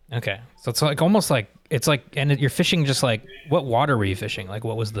 Okay, so it's like almost like and you're fishing just like what water were you fishing? Like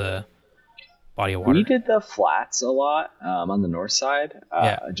what was the body of water? We did the flats a lot on the north side,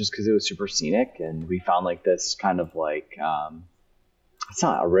 just because it was super scenic, and we found like this kind of like it's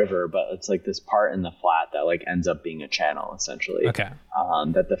not a river, but it's like this part in the flat that like ends up being a channel essentially. Okay.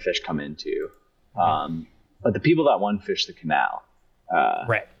 That the fish come into, but the people that won fished the canal.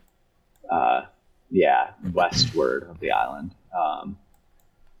 Right. Westward of the island.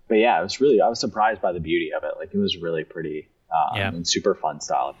 But yeah, I was surprised by the beauty of it. Like it was really pretty and super fun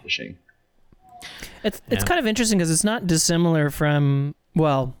style of fishing. It's kind of interesting because it's not dissimilar from,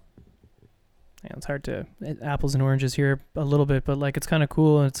 well, yeah, it's hard to, apples and oranges here a little bit, but like it's kind of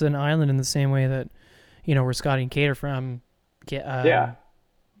cool. It's an island in the same way that, where Scotty and Kate are from, Cape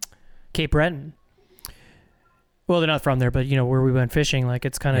Breton. Well, they're not from there, but where we went fishing, like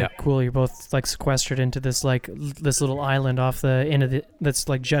it's kind of cool. You're both like sequestered into this this little island off the end of that's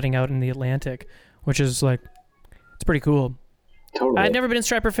like jutting out in the Atlantic, which is like it's pretty cool. Totally. I've never been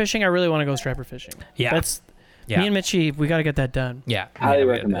striper fishing. I really want to go striper fishing. Yeah. Me and Mitchie, we got to get that done. Yeah. Highly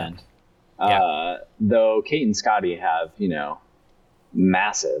recommend. Though Kate and Scotty have,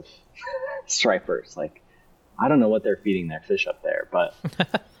 massive stripers. Like, I don't know what they're feeding their fish up there, but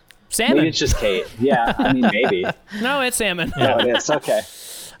Salmon. maybe it's just Kate. Yeah, I mean, maybe. No, it's salmon. No, it is. Okay.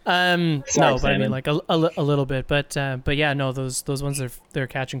 No, but I salmon. mean like a little bit, but yeah, no, those ones they're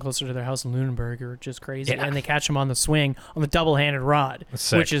catching closer to their house in Lunenburg are just crazy, and they catch them on the swing on the double-handed rod,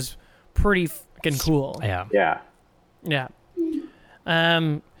 Sick. which is pretty fucking cool. Yeah. Yeah.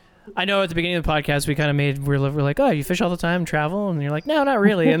 I know at the beginning of the podcast we kind of we're like, oh, you fish all the time, travel, and you're like, no, not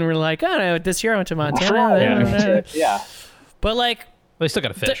really, and we're like, oh no, this year I went to Montana, Yeah. but like, They still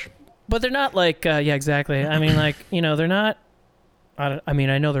got to fish. but they're not like, yeah, exactly. I mean, like, they're not. I mean,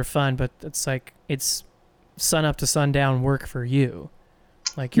 I know they're fun, but it's like it's sun up to sundown work for you.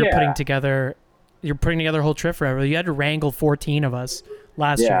 Like you're putting together a whole trip forever. You had to wrangle 14 of us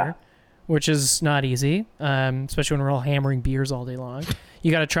last year, which is not easy, especially when we're all hammering beers all day long.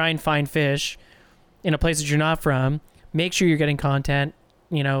 You got to try and find fish in a place that you're not from. Make sure you're getting content.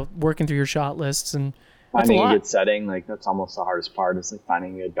 Working through your shot lists and Finding a good setting, like that's almost the hardest part. Is like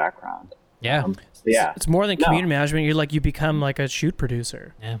finding a good background. Yeah. It's more than community management. You become like a shoot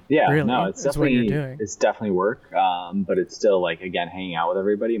producer. Yeah, Really? no, it's That's what definitely you're doing. It's definitely work, but it's still like again hanging out with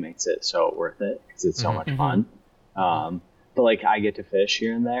everybody makes it so worth it because it's so much fun. But like I get to fish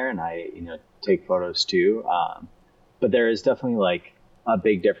here and there, and I take photos too. But there is definitely like a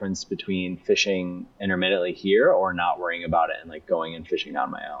big difference between fishing intermittently here or not worrying about it and like going and fishing on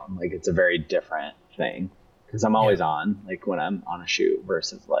my own. Like it's a very different thing because I'm always on like when I'm on a shoot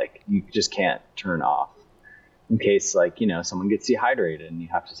versus like you just can't turn off in case like someone gets dehydrated and you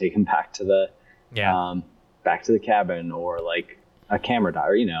have to take them back to the cabin or like a camera die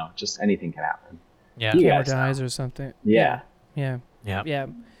or just anything can happen. Yeah. You Camera guys dies know. or something. Yeah. Yeah.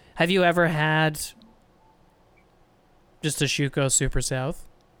 Have you ever had just a shoot go super south?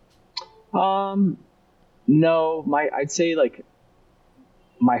 No, I'd say like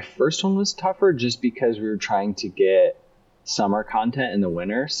my first one was tougher just because we were trying to get summer content in the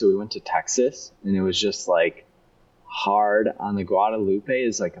winter. So we went to Texas and it was just like hard on the Guadalupe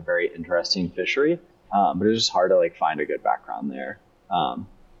is like a very interesting fishery. But it was just hard to like find a good background there.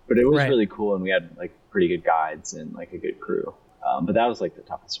 But it was really cool and we had like pretty good guides and like a good crew. But that was like the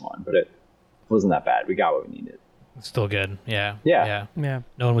toughest one, but it wasn't that bad. We got what we needed. It's still good. Yeah. Yeah. No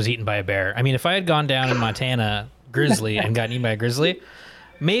one was eaten by a bear. I mean, if I had gone down in Montana grizzly and gotten eaten by a grizzly,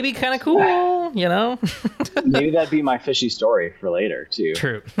 maybe kind of cool. well, you know. Maybe that'd be my fishy story for later too.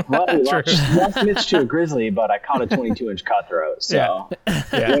 True. Well, we True. lost Mitch to a grizzly, but I caught a 22-inch cutthroat, so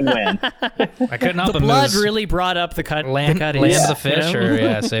win-win. I couldn't help The but blood moose. really brought up the cut. Land, the land cutties, the fish, you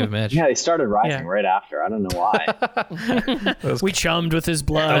know? or save Mitch. Yeah, they started rising Yeah. right after. I don't know why. We chummed with his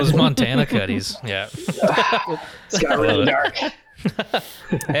blood. Those Montana cutties. Yeah. It's got really dark.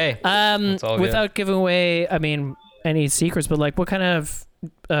 Hey. it's all good. Without giving away, I mean, any secrets, but like, what kind of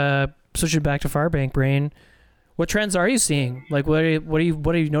switching back to Firebank Brain? What trends are you seeing? Like, what are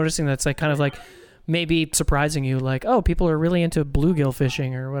you noticing that's like kind of like maybe surprising you? Like, oh, people are really into bluegill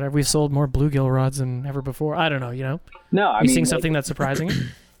fishing or whatever. We've sold more bluegill rods than ever before. I don't know. You know, No, I are you mean, seeing like, something that's surprising you?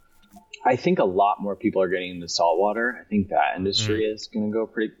 I think a lot more people are getting into saltwater. I think that industry is going to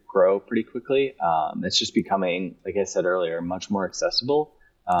grow pretty quickly. It's just becoming, like I said earlier, much more accessible.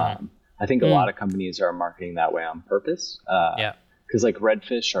 I think a lot of companies are marketing that way on purpose. Because like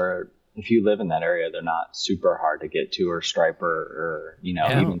redfish are, if you live in that area, they're not super hard to get to, or striper, or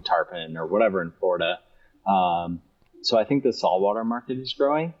even tarpon or whatever in Florida. So I think the saltwater market is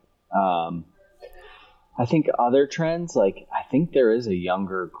growing. I think other trends, like I think there is a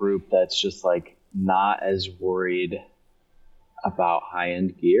younger group that's just like not as worried about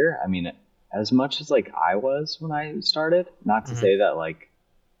high-end gear. I mean, as much as like I was when I started, not to say that like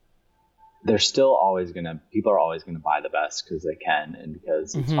they're still always people are always gonna buy the best because they can and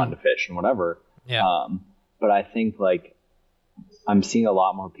because it's fun to fish and whatever. Yeah. But I think like I'm seeing a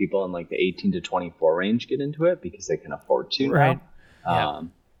lot more people in like the 18 to 24 range get into it because they can afford to Right. now.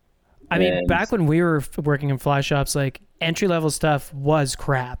 I mean, And- back when we were working in fly shops, like entry level stuff was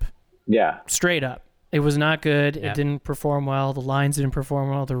crap. Yeah. Straight up. It was not good. Yeah. It didn't perform well. The lines didn't perform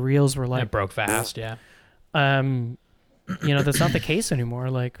well. The reels were like, It broke fast. Yeah. that's not the case anymore.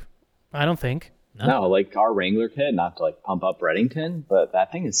 Like, I don't think. No, like our Wrangler kit, not to like pump up Reddington, but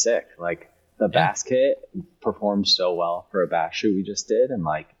that thing is sick. Like the bass kit performed so well for a bass shoot we just did, and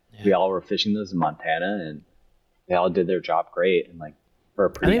like we all were fishing those in Montana, and they all did their job great. And like for a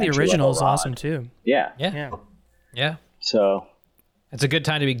I pretty think the entry-level original is rod. awesome too. Yeah. Yeah. Yeah. So It's a good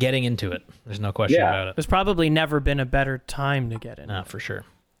time to be getting into it. There's no question Yeah. about it. There's probably never been a better time to get in. No, for sure.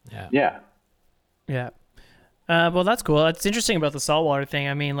 Yeah. yeah, Yeah. Well, that's cool. It's interesting about the saltwater thing.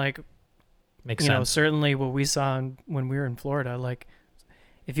 I mean, like, Makes you know, sense. certainly what we saw when we were in Florida, like,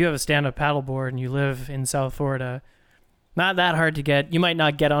 if you have a stand-up paddleboard and you live in South Florida, not that hard to get. You might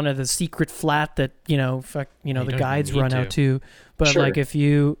not get onto the secret flat that the don't guides even run need out to, but Sure. like if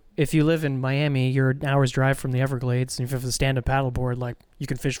you live in Miami, you're an hour's drive from the Everglades, and if you have a stand-up paddleboard, like you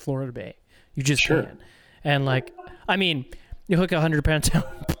can fish Florida Bay. You just Sure. can. And like, I mean, you hook a 100-pound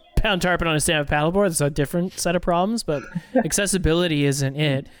tarpon on a stand-up paddleboard, it's a different set of problems, but accessibility isn't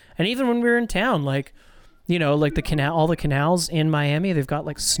it. And even when we were in town, like, like all the canals in Miami, they've got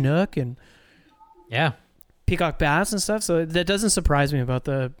like snook and Yeah. peacock bass and stuff. So that doesn't surprise me about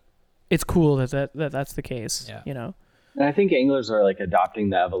it's cool that's the case. Yeah. and I think anglers are like adopting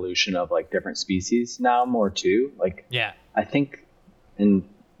the evolution of like different species now more too. Like Yeah. I think, and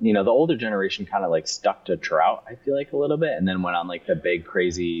the older generation kind of like stuck to trout, I feel like a little bit, and then went on like the big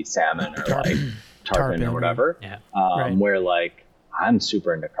crazy salmon or like tarpon or whatever. Yeah. Right. Where like I'm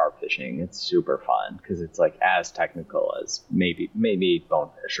super into carp fishing. It's super fun because it's like as technical as maybe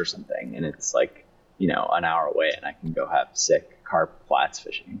bonefish or something, and it's like an hour away, and I can go have sick carp flats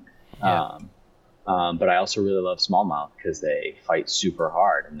fishing. Yeah. But I also really love smallmouth because they fight super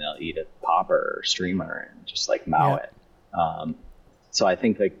hard and they'll eat a popper or streamer and just like mow it. So I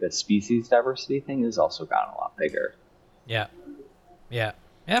think like the species diversity thing has also gotten a lot bigger. Yeah. Yeah.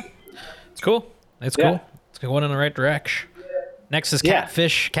 Yeah. It's cool. It's Yeah. cool. It's going in the right direction. Next is Yeah.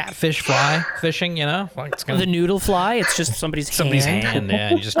 catfish fly fishing, Like it's The gonna noodle fly, it's just somebody's hand.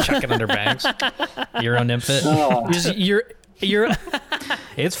 Yeah, you just chuck it under banks. Euro nymph it. You're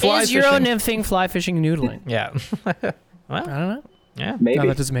It's fly is fishing. Euro nymphing fly fishing noodling? Yeah. I don't know. Yeah. Maybe No,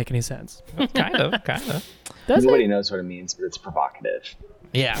 that doesn't make any sense. Kind of. Does nobody knows what it means, but it's provocative.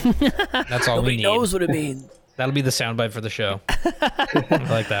 Yeah. That's all we need. what it means. That'll be the soundbite for the show. I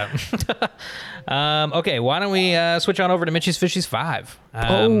like that. Okay, why don't we switch on over to Mitchie's Fishies 5? That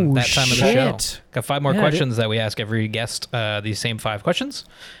time of the show. shit. Got 5 more questions that we ask every guest, these same 5 questions.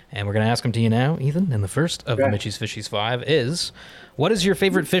 And we're going to ask them to you now, Ethan. And the first of the Okay. Mitchie's Fishies 5 is, what is your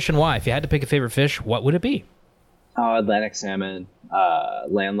favorite fish and why? If you had to pick a favorite fish, what would it be? Atlantic salmon,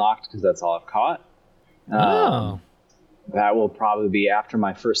 landlocked because that's all I've caught. That will probably be after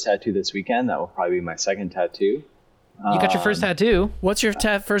my first tattoo this weekend. That will probably be my second tattoo. You got your first tattoo. What's your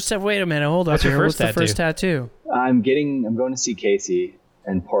first step? Wait a minute, hold up. What's your here. first What's the first tattoo? I'm going to see Casey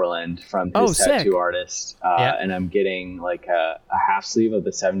in Portland from his Oh, sick. tattoo artist. And I'm getting like a half sleeve of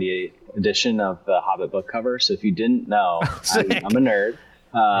the 78 edition of the Hobbit book cover. So if you didn't know, I'm a nerd.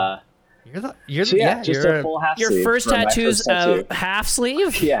 You're So yeah, just a full half Your sleeve first for my tattoo's first tattoo. a half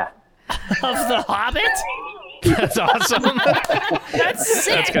sleeve Yeah. of the Hobbit? That's awesome. That's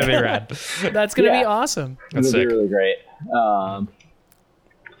sick. That's gonna be rad. That's going to be Yeah. awesome. That's It'll be sick. really great.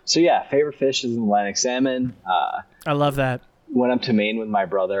 So yeah, favorite fish is Atlantic salmon. I love that. Went up to Maine with my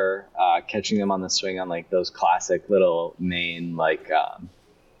brother, catching them on the swing on like those classic little Maine like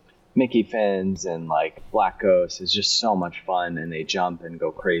Mickey fins and like black ghosts. It's just so much fun, and they jump and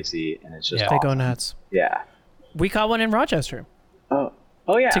go crazy, and it's just Yeah. They awesome. go nuts. Yeah. We caught one in Rochester. Oh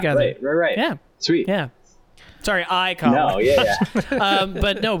yeah. Together. Right. Yeah. Sweet. Yeah. Sorry, I caught No. one. Yeah.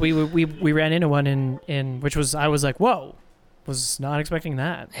 But no, we ran into one in which was, I was like, whoa, was not expecting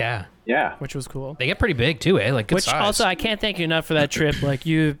that, Yeah. Yeah. which was cool. They get pretty big too, eh? Like good Which size. also, I can't thank you enough for that trip. Like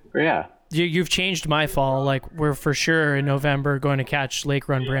Yeah. you've changed my fall. Like we're for sure in November going to catch Lake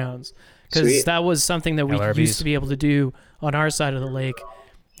Run Browns, because Sweet. that was something that we LRBs. used to be able to do on our side of the lake,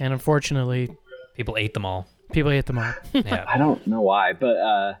 and unfortunately, People ate them all. people ate them all. Yeah. I don't know why, but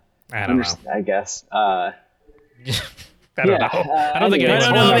I don't know. I guess. I don't Yeah, know. I don't think anyway, I anyone don't it's know,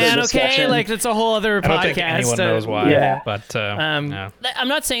 another knows. man. Okay, discussion. like that's a whole other I podcast. don't think anyone knows why. Yeah. But no, I'm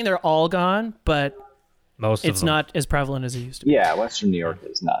not saying they're all gone, but most of it's them. not as prevalent as it used to be. Yeah, Western New York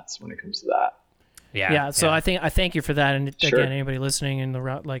is nuts when it comes to that. Yeah. Yeah, so I thank you for that. And Sure. again, anybody listening in the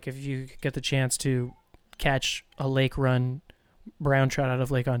route, like if you get the chance to catch a lake run brown trout out of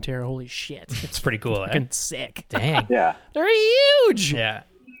Lake Ontario, holy shit, it's it's pretty cool, eh? fucking sick. Dang. Yeah. They're huge. Yeah.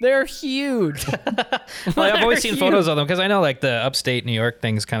 They're huge. Well, I've always They're seen photos of them because I know like the upstate New York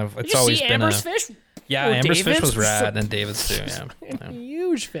thing's kind of. It's Did you always see been Amber's a. fish? Yeah, Oh, Amber's fish David's? was rad, and David's too. Yeah.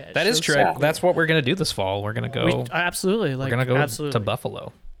 Huge fish. That is So true. sick. That's what we're gonna do this fall. We're gonna go. Absolutely, like we're gonna go absolutely. to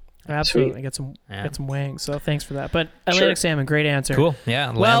Buffalo. Absolutely, Sweet. get some Yeah. get some wangs. So thanks for that. But Atlantic salmon, great answer. Cool. Yeah.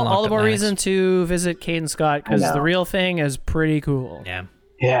 Well, landlocked all the more Atlantics. reason to visit Caden Scott, because I know. the real thing is pretty cool. Yeah.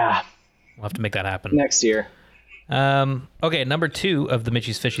 Yeah. We'll have to make that happen. Next year. Okay, number 2 of the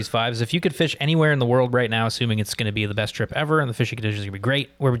Mitchie's Fishies 5 is if you could fish anywhere in the world right now, assuming it's going to be the best trip ever and the fishing conditions are going to be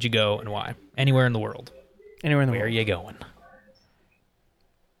great, where would you go and why? Anywhere in the world. Anywhere in the Where are world. you going?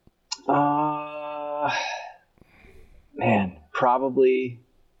 Man, probably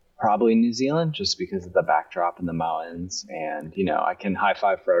New Zealand, just because of the backdrop in the mountains, and I can high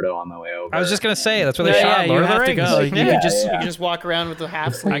five Frodo on my way over. I was just going to say, that's where they Yeah, shot you Lord of the have to Rings. go. Like, You yeah. can just walk around with the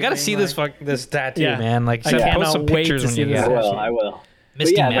half sleeve. I got to thing, see like- this tattoo, Yeah. man. Like, I post cannot some wait pictures to when see you this. get I it. will. I will.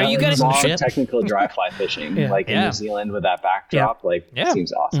 Misty But yeah, Mountains you gotta- and long shit. technical dry fly fishing, Yeah. like in Yeah. New Zealand with that backdrop, Yeah.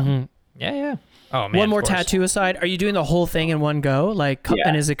 seems awesome. Yeah, yeah. Oh, man. One more of course. tattoo aside, are you doing the whole thing in one go? Like, Yeah.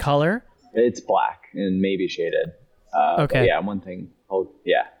 and is it color? It's black and maybe shaded. Okay. But yeah, one thing. Oh,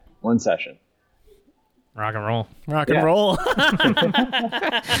 yeah, one session. Rock and roll. Rock and Yeah. roll.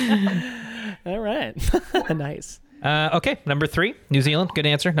 All right. Nice. Okay, number 3, New Zealand. Good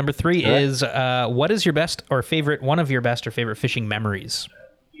answer. Number 3 All right. is what is your best or favorite, one of your best or favorite fishing memories?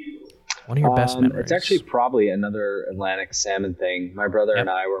 One of your best memories. It's actually probably another Atlantic salmon thing. My brother and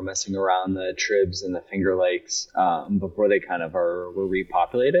I were messing around the Tribs and the Finger Lakes before they kind of were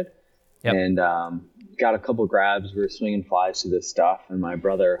repopulated. Yep. And got a couple grabs. We were swinging flies through this stuff, and my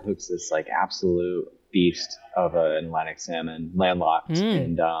brother hooks this like absolute beast of an Atlantic salmon, landlocked,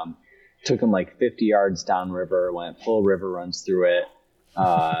 and took him like 50 yards downriver, went full river runs through it,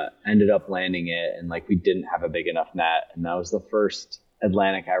 ended up landing it, and like we didn't have a big enough net, and that was the first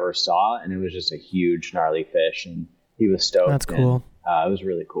Atlantic I ever saw, and it was just a huge gnarly fish, and he was stoked. That's cool. And, it was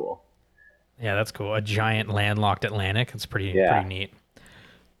really cool. Yeah, that's cool. A giant landlocked Atlantic. It's pretty neat.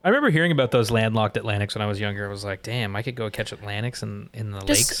 I remember hearing about those landlocked Atlantics when I was younger. I was like, damn, I could go catch Atlantics in the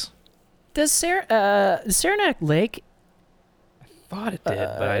lakes. Does Saranac Lake Thought it did,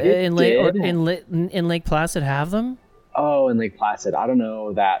 but I in Lake did. in Lake Placid have them? Oh, and Lake Placid. I don't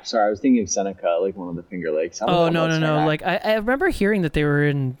know that. Sorry, I was thinking of Seneca, like one of the Finger Lakes. I don't Oh know no. about Saranac. Like I remember hearing that they were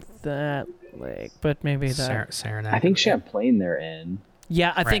in that lake, but maybe that. Saranac. I think Champlain they're in.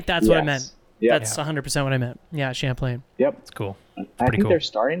 Yeah, I Right. think that's what I Yes. meant. Yep. That's 100% what I meant. Yeah, Champlain. Yep. It's cool. I pretty think cool. they're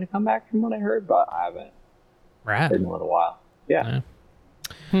starting to come back from what I heard, but I haven't Rad. heard in a little while. Yeah.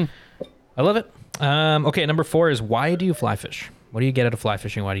 I love it. Okay, number 4 is why do you fly fish? What do you get out of fly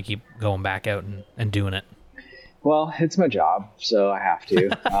fishing? Why do you keep going back out and doing it? Well, it's my job, so I have to.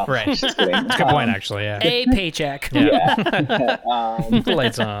 Right. Just kidding. Good point, actually. Yeah. A paycheck.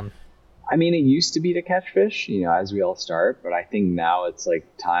 Lights on. I mean, it used to be to catch fish, as we all start, but I think now it's like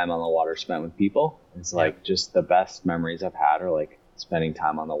time on the water spent with people. It's like just the best memories I've had are like spending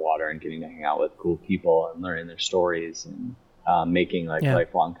time on the water and getting to hang out with cool people and learning their stories and making like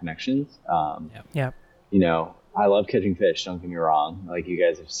lifelong connections. Yeah. I love catching fish. Don't get me wrong. Like, you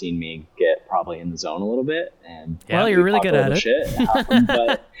guys have seen me get probably in the zone a little bit, and Well, you're really good at it.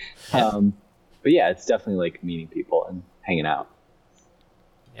 shit. But yeah, it's definitely like meeting people and hanging out.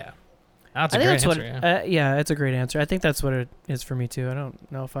 Yeah. That's I a think great that's answer. what. Yeah, it's a great answer. I think that's what it is for me too. I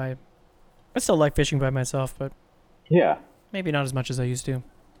don't know if I still like fishing by myself, but Yeah. maybe not as much as I used to.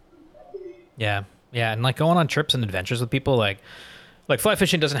 Yeah. Yeah. And like going on trips and adventures with people, like fly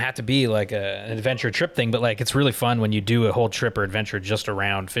fishing doesn't have to be like an adventure trip thing, but like it's really fun when you do a whole trip or adventure just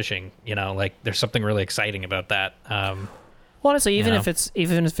around fishing, you know, like there's something really exciting about that. Well, honestly, even know, if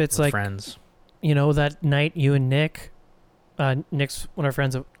it's like, friends. you know, that night you and Nick, Nick's one of our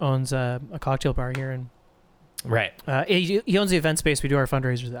friends that owns a cocktail bar here, and Right. he owns the event space we do our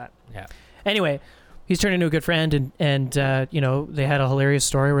fundraisers at. Yeah. Anyway, he's turned into a good friend, and you know, they had a hilarious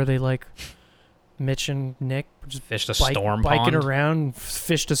story where they like Mitch and Nick just Fished a storm biking pond. around,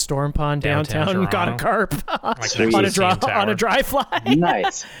 fished a storm pond Downtown downtown, got a Toronto. carp Like next on to a the CN on a Tower. dry fly.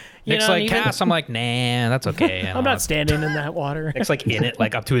 Nice. You Nick's know, like, even- Cass. I'm like, nah, that's okay. I'm not standing in that water. Nick's like in it,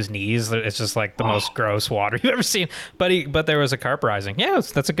 like up to his knees. It's just like the most gross water you've ever seen. But there was a carp rising. Yeah,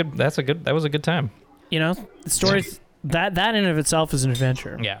 that was a good time. You know, the stories that in and of itself is an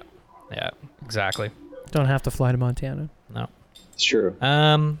adventure. Yeah. Yeah, exactly. Don't have to fly to Montana. No. It's true.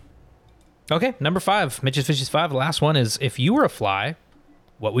 Okay, number 5. Mitch's Fishies 5. The last one is, if you were a fly,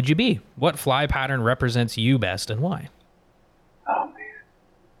 what would you be? What fly pattern represents you best and why? Oh, man.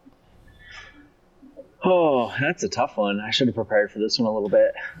 Oh, that's a tough one. I should have prepared for this one a little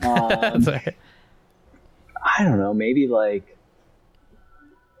bit. I don't know. Maybe like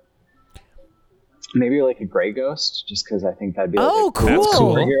a gray ghost, just because I think that'd be like Oh, a cool That's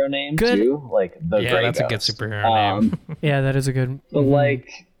cool. superhero name Good. too. Like the Yeah, gray that's a ghost. good superhero name. Yeah, that is a good. But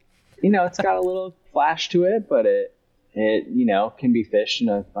like, you know, it's got a little flash to it, but it you know, can be fished in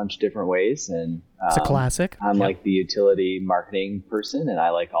a bunch of different ways. And It's a classic. I'm like the utility marketing person, and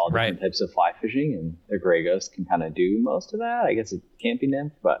I like all different Right. types of fly fishing, and the gray ghost can kind of do most of that. I guess it can't be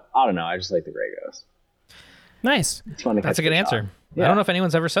nymph, but I don't know. I just like the gray ghost. Nice. It's fun to That's a catch good fish answer. on. I Yeah. don't know if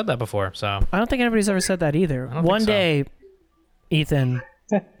anyone's ever said that before, so I don't think anybody's ever said that either. don't One think so. day, Ethan,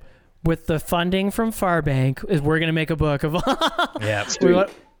 with the funding from Farbank, we're gonna make a book of. yeah.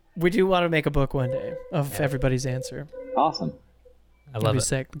 We do want to make a book one day of everybody's answer. Awesome. I That'd love be it.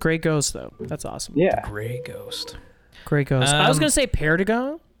 sick. Gray Ghost though, that's awesome. Yeah. Gray Ghost. Gray Ghost. I was Um, gonna say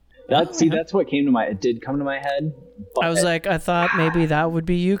Perdigon. That's what came to my. It did come to my head. But I was like, I thought maybe that would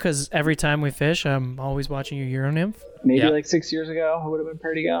be you because every time we fish, I'm always watching your Euro nymph. maybe Yeah. like 6 years ago, I would have been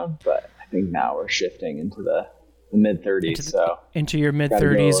Perdigon, but I think now we're shifting into the mid 30s. So Into your mid gotta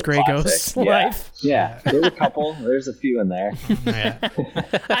go 30s Gray classic. Ghost Yeah. life. Yeah, there's a couple. There's a few in there. Yeah.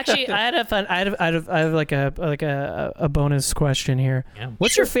 Actually, I have like a bonus question here. Yeah.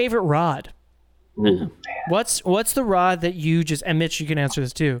 What's your favorite rod? Ooh, man. What's the rod that you just, and Mitch, you can answer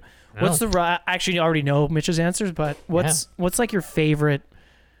this too. What's the rod? Actually, you already know Mitch's answers, but what's like your favorite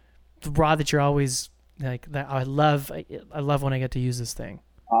rod that you're always like that? I love when I get to use this thing.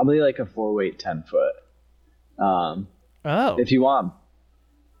 Probably like a 4-weight 10-foot. Oh, If you want,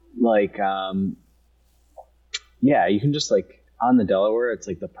 like, yeah, you can just like on the Delaware, it's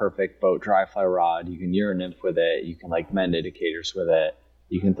like the perfect boat dry fly rod. You can Euro nymph with it. You can like mend indicators with it.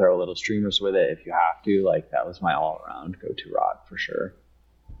 You can throw little streamers with it if you have to. Like, that was my all around go-to rod for sure.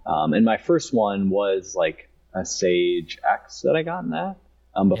 And my first one was like a Sage X that I got in that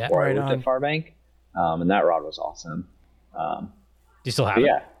before right I worked on. at Farbank. And that rod was awesome. Do you still have But it?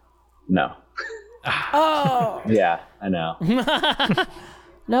 yeah, no. oh Yeah, I know.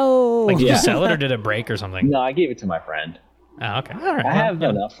 no! Like, did Yeah. you sell it or did it break or something? No, I gave it to my friend. Oh, okay. All right. I have yeah.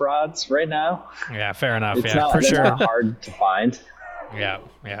 enough rods right now. Yeah, fair enough. It's Yeah, not, for they're sure. not hard to find. yeah,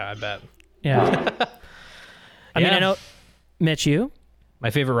 I bet. Yeah. I mean, Yeah. I know, Mitch, you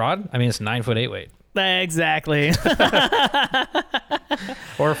My favorite rod? I mean, it's 9-foot 8-weight exactly.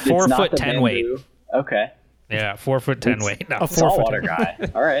 or It's 4 not foot the 10 weight. bamboo. Okay. Yeah, 4 foot 10 weight. No. Saltwater guy.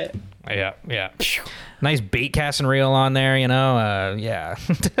 All right. Yeah. Nice bait casting reel on there, you know. Yeah.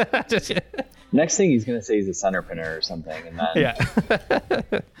 Next thing he's gonna say he's a center pinner or something, and then yeah.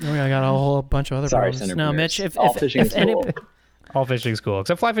 I got a whole bunch of other sorry, problems. center No, pinners. Mitch, if all fishing is any, cool. All fishing's cool,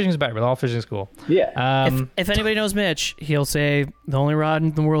 except fly fishing's better, but all fishing's cool. Yeah. if anybody knows Mitch, he'll say the only rod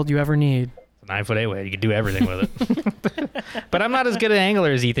in the world you ever need. 9-foot 8-weight, you can do everything with it. But I'm not as good an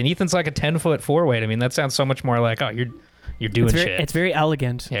angler as Ethan. Ethan's like a 10-foot 4-weight. I mean, that sounds so much more like, oh, you're doing shit. It's very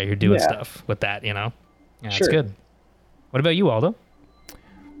elegant. Yeah, you're doing Yeah. stuff with that, you know. Yeah, Sure. it's good. What about you, Aldo?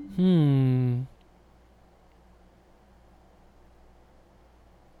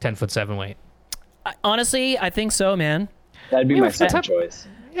 10-foot 7-weight. Honestly, I think so, man. That'd be Yeah, my what's the second top- choice.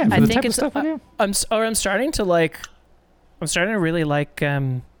 Yeah, for I the think type of it's stuff we do. I'm starting to really like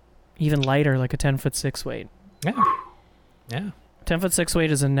even lighter, like a 10'6" weight. Yeah. Yeah. 10'6"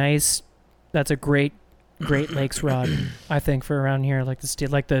 weight is that's a great Great Lakes rod, I think, for around here, like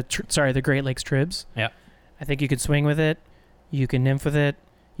the Great Lakes Tribs. Yeah. I think you could swing with it, you can nymph with it,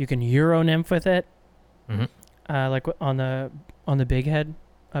 you can Euro nymph with it. Mm-hmm. Like on the big head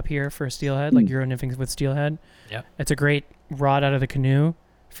up here for steelhead, like Euro nymphing with steelhead. Yeah. It's a great rod out of the canoe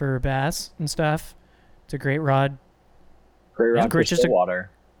for bass and stuff. It's a great rod. Great rod for just still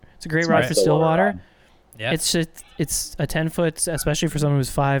water. It's a great rod for still water. Yeah. It's a 10 foot, especially for someone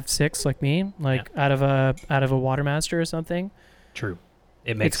who's 5'6" like me, out of a Watermaster or something. True.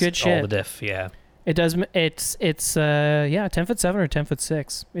 It makes good all shit. the diff. Yeah. It does. It's 10'7" or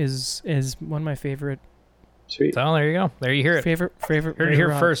 10'6" is one of my favorite. Sweet. So there you go. There you hear it. Favorite. Heard it here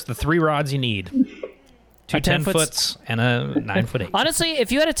rods. first. The 3 rods you need: 2 A 10 10-foots and a 9'8". Honestly,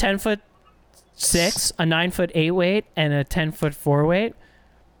 if you had a 10'6", a 9'8" weight, and a 10'4" weight,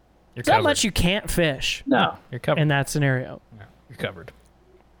 You're it's not covered. much you can't fish No. You're covered. in that scenario. Yeah, you're covered.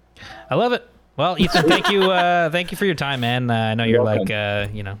 I love it. Well, Ethan, thank you for your time, man. I know you're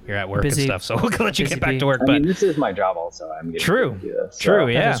welcome. you're at work Busy. and stuff, so we'll let you Busy get back bee. to work. I But mean, this is my job also. I'm getting True. to do this. true, So.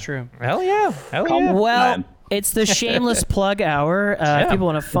 yeah, That is true. Hell yeah, hell Come yeah. Well, on. it's the shameless plug hour. If people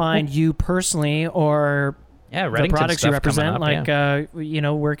want to find you personally or Yeah, the Reddington products you stuff coming represent, up,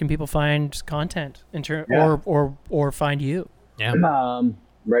 like where can people find content Yeah. or find you? yeah.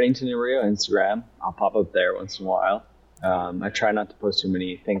 Reddington and Rio Instagram. I'll pop up there once in a while. I try not to post too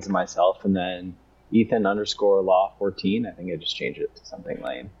many things of myself, and then Ethan_Law14. I think I just changed it to something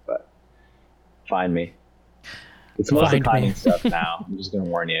lame, but find me. It's mostly Find me. climbing stuff now. I'm just gonna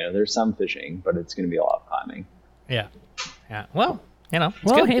warn you. There's some fishing, but it's gonna be a lot of climbing. Yeah. Well, it's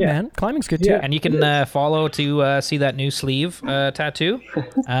Well, good. hey Yeah. man, climbing's good too. Yeah. And you can follow to see that new sleeve tattoo.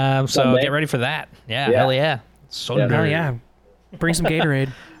 So Someday. get ready for that. Yeah, Yeah. hell yeah. So Yeah. nerd. Hell yeah, bring some Gatorade.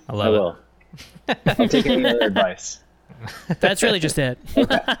 I I love it. will. I'll take any other advice. That's really just it.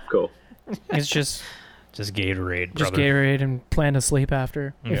 Cool. It's just Just Gatorade, just brother. Gatorade and plan to sleep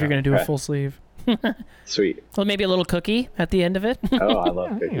after if Yeah. you're gonna do a Okay. full sleeve. Sweet. Well, maybe a little cookie at the end of it. Oh, I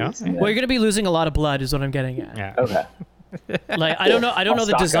love cookies. Yeah. Yeah. Well, you're gonna be losing a lot of blood, is what I'm getting at. Yeah. Okay. Like I don't know I'll the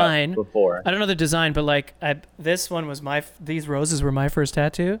stock up design. before. I don't know the design, but like this one was these roses were my first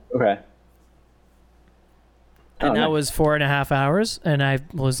tattoo, Okay. and Oh, that nice. was 4.5 hours, and I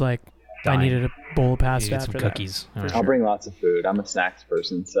was like, Dying. I needed a bowl of You pasta get some after that. cookies. All right. I'll bring lots of food. I'm a snacks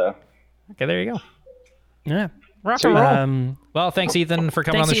person, so Okay, there you go. Yeah. Rock and roll. Um, Well, thanks, Ethan, for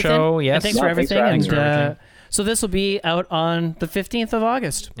coming thanks, on the Ethan. show. And Yes. thanks No, for thanks for everything. having And me. so this will be out on the 15th of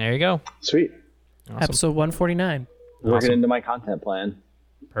August, There you go. sweet. Awesome. episode 149. Working Awesome. into my content plan.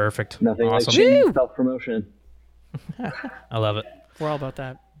 Perfect. Nothing Awesome. like self promotion. I love it. We're all about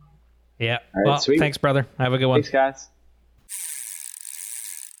that. Yeah. All right, Well, sweet. thanks, brother. Have a good one. Thanks, guys.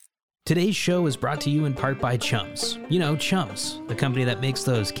 Today's show is brought to you in part by Chums. You know, Chums, the company that makes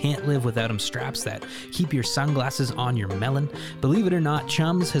those can't live without them straps that keep your sunglasses on your melon. Believe it or not,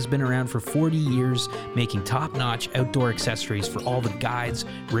 Chums has been around for 40 years, making top-notch outdoor accessories for all the guides,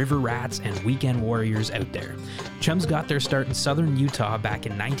 river rats, and weekend warriors out there. Chums got their start in southern Utah back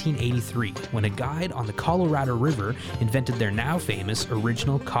in 1983 when a guide on the Colorado River invented their now famous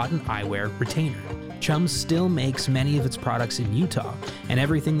original cotton eyewear retainer. Chums still makes many of its products in Utah, and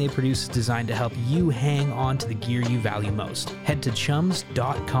everything they produce is designed to help you hang on to the gear you value most. Head to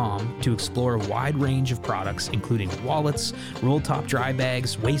chums.com to explore a wide range of products, including wallets, roll-top dry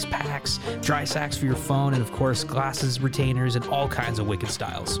bags, waist packs, dry sacks for your phone, and of course, glasses, retainers, and all kinds of wicked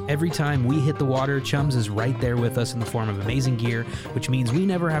styles. Every time we hit the water, Chums is right there with us in the form of amazing gear, which means we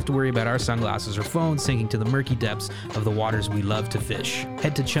never have to worry about our sunglasses or phones sinking to the murky depths of the waters we love to fish.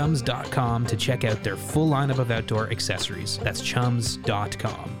 Head to chums.com to check out their full lineup of outdoor accessories. That's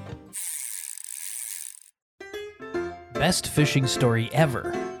chums.com. Best fishing story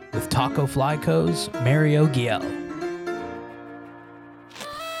ever with Taco Fly Co.'s Mario Giel.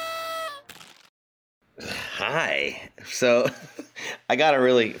 Hi. So I got a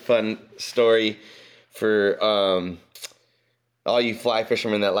really fun story for all you fly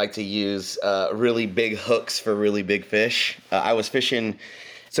fishermen that like to use really big hooks for really big fish. I was fishing,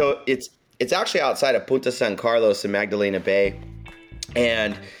 so it's actually outside of Punta San Carlos in Magdalena Bay.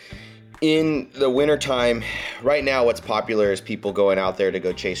 And in the wintertime, right now what's popular is people going out there to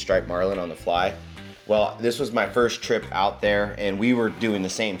go chase striped marlin on the fly. Well, this was my first trip out there, and we were doing the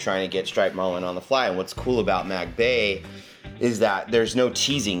same, trying to get striped marlin on the fly. And what's cool about Mag Bay is that there's no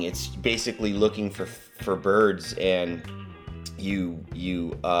teasing. It's basically looking for birds, and you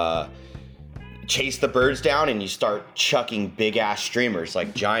chase the birds down and you start chucking big ass streamers,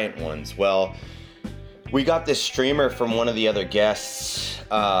 like giant ones. Well, we got this streamer from one of the other guests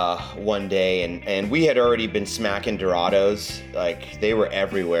one day, and we had already been smacking Dorados. Like, they were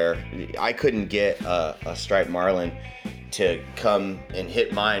everywhere. I couldn't get a striped marlin to come and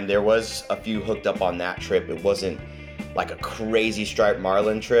hit mine. There was a few hooked up on that trip. It wasn't like a crazy striped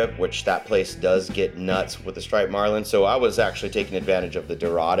marlin trip, which that place does get nuts with the striped marlin. So I was actually taking advantage of the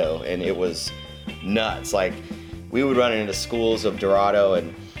Dorado, and it was nuts. Like, we would run into schools of Dorado,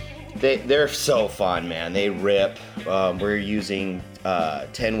 and they're so fun, man. They rip. We're using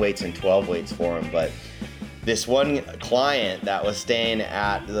 10 weights and 12 weights for them, but this one client that was staying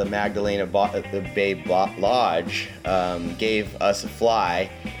at the Magdalena Bay Lodge gave us a fly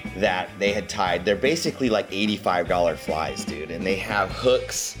that they had tied. They're basically like $85 flies, dude, and they have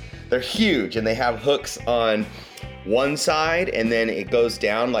hooks. They're huge, and they have hooks on one side, and then it goes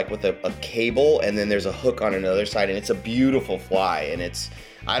down like with a cable, and then there's a hook on another side, and it's a beautiful fly, and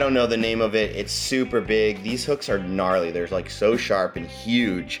I don't know the name of it. It's super big. These hooks are gnarly. They're like so sharp and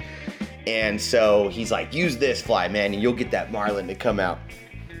huge. And so he's like, use this fly, man, and you'll get that marlin to come out.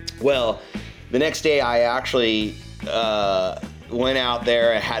 Well, the next day I actually went out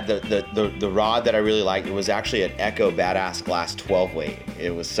there. I had the rod that I really liked. It was actually an Echo Badass Glass 12 weight.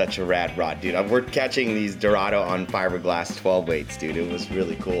 It was such a rad rod, dude. We're catching these Dorado on fiberglass 12 weights, dude. It was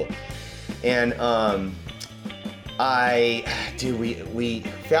really cool. And we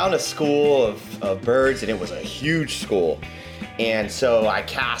found a school of birds, and it was a huge school. And so I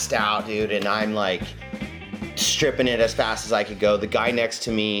cast out, dude, and I'm like stripping it as fast as I could go. The guy next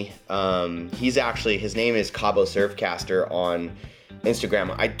to me, his name is Cabo Surfcaster on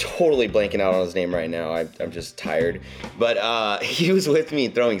Instagram. I totally blanking out on his name right now. I'm just tired. But he was with me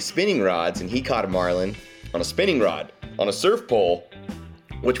throwing spinning rods, and he caught a marlin on a spinning rod on a surf pole,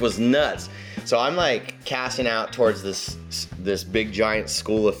 which was nuts. So I'm like casting out towards this big giant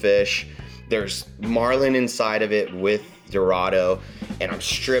school of fish. There's marlin inside of it with Dorado, and I'm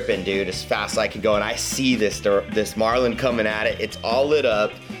stripping, dude, as fast as I can go. And I see this marlin coming at it. It's all lit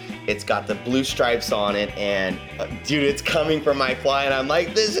up. It's got the blue stripes on it, and dude, it's coming from my fly, and I'm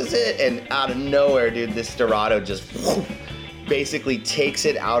like, this is it. And out of nowhere, dude, this Dorado just basically takes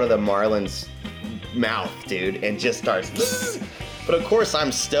it out of the marlin's mouth, dude, and just starts. But of course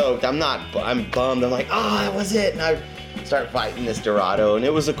I'm stoked. I'm bummed. I'm like, oh, that was it. And I start fighting this Dorado, and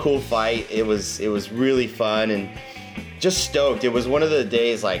it was a cool fight. It was really fun and just stoked. It was one of the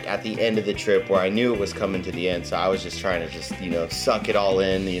days, like, at the end of the trip where I knew it was coming to the end. So I was just trying to suck it all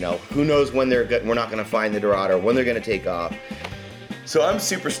in. Who knows when we're not going to find the Dorado, when they're going to take off. So I'm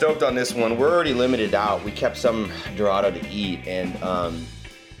super stoked on this one. We're already limited out. We kept some Dorado to eat, and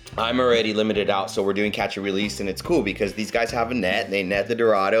I'm already limited out, so we're doing catch and release, and it's cool because these guys have a net, and they net the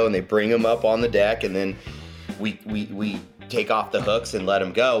Dorado, and they bring them up on the deck, and then we take off the hooks and let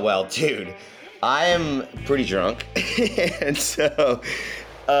them go. Well, dude, I am pretty drunk, and so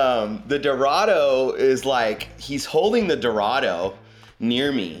the Dorado is like, he's holding the Dorado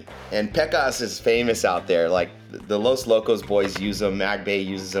near me, and Pecos is famous out there. Like, the Los Locos boys use them, Mag Bay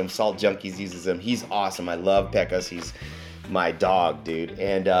uses them, Salt Junkies uses them. He's awesome. I love Pecos. He's my dog, dude,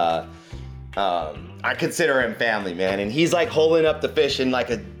 and I consider him family, man. And he's like holding up the fish, and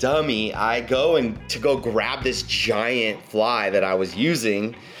like a dummy, I go to grab this giant fly that I was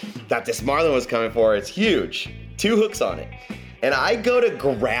using, that this marlin was coming for. It's huge, 2 hooks on it, and I go to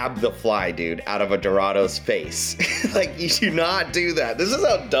grab the fly, dude, out of a Dorado's face. Like, you should not do that. This is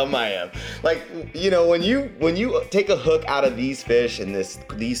how dumb I am. Like, when you take a hook out of these fish and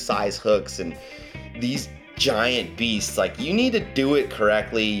these size hooks and these giant beasts, like, you need to do it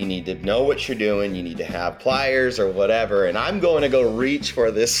correctly. You need to know what you're doing. You need to have pliers or whatever. And I'm going to go reach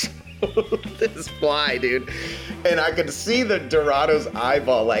for this this fly, dude, and I could see the Dorado's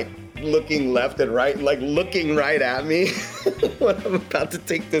eyeball, like, looking left and right, like looking right at me when I'm about to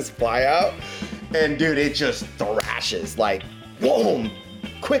take this fly out. And dude, it just thrashes, like, boom,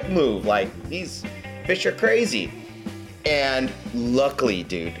 quick move. Like, these fish are crazy. And luckily,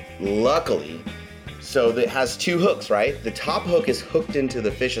 so it has 2 hooks, right? The top hook is hooked into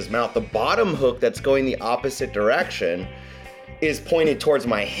the fish's mouth. The bottom hook that's going the opposite direction is pointed towards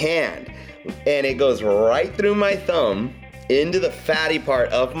my hand, and it goes right through my thumb into the fatty part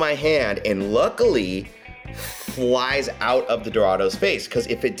of my hand, and luckily flies out of the Dorado's face, because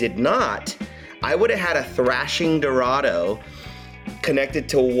if it did not, I would have had a thrashing Dorado connected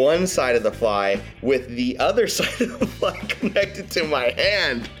to one side of the fly with the other side of the fly connected to my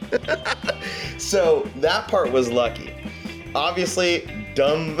hand. So that part was lucky. Obviously,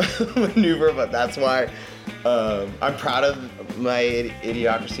 dumb maneuver, but that's why I'm proud of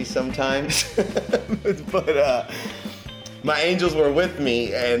idiocracy sometimes, but my angels were with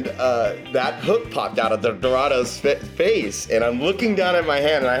me, and that hook popped out of the Dorado's face, and I'm looking down at my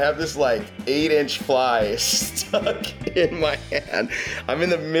hand, and I have this like 8-inch fly stuck in my hand. I'm in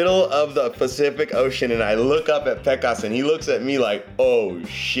the middle of the Pacific Ocean, and I look up at Pecos, and he looks at me like, oh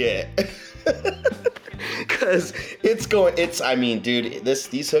shit. Cause I mean, dude,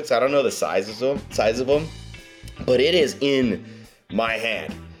 these hooks, I don't know the size of them, but it is in my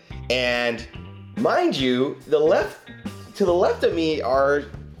hand. And mind you, to the left of me are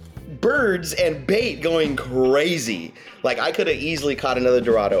birds and bait going crazy. Like I could have easily caught another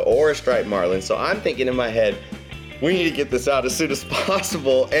Dorado or a striped marlin. So I'm thinking in my head, we need to get this out as soon as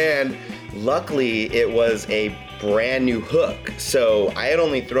possible. And luckily it was a brand new hook. So I had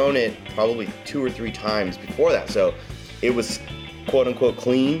only thrown it probably 2 or 3 times before that. So it was quote unquote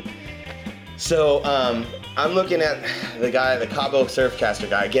clean. So I'm looking at the guy, the Cabo Surfcaster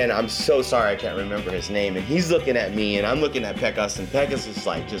guy. Again, I'm so sorry I can't remember his name. And he's looking at me, and I'm looking at Pecos, and Pecos is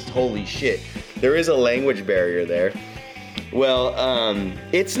like, just holy shit. There is a language barrier there. Well,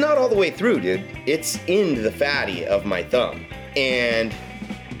 it's not all the way through, dude. It's in the fatty of my thumb. And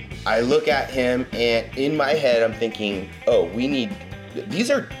I look at him, and in my head, I'm thinking, oh, these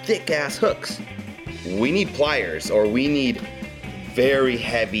are thick-ass hooks. We need pliers, or we need very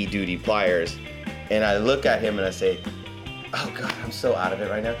heavy-duty pliers. And I look at him and I say, oh God, I'm so out of it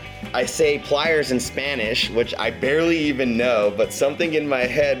right now. I say pliers in Spanish, which I barely even know, but something in my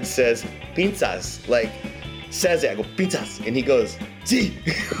head says pinzas, like says it. I go, pinzas. And he goes, sí.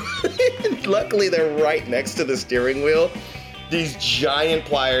 Luckily, they're right next to the steering wheel. These giant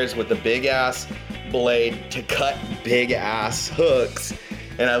pliers with a big ass blade to cut big ass hooks.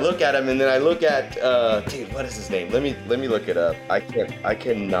 And I look at him, and then I look at, dude, what is his name? Let me look it up. I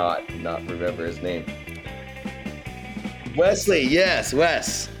cannot not remember his name. Wesley, yes,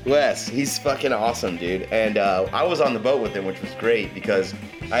 Wes. He's fucking awesome, dude. And I was on the boat with him, which was great because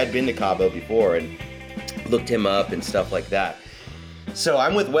I had been to Cabo before and looked him up and stuff like that. So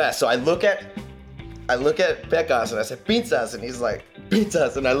I'm with Wes. So I look at Pecos and I said, pinzas, and he's like,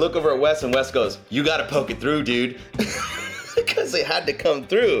 pinzas. And I look over at Wes, and Wes goes, you gotta poke it through, dude. Because it had to come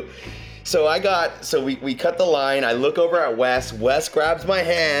through. So we cut the line. I look over at Wes. Wes grabs my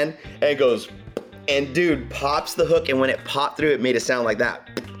hand and goes, and dude pops the hook. And when it popped through, it made a sound like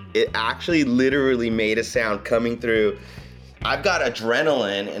that. It actually literally made a sound coming through. I've got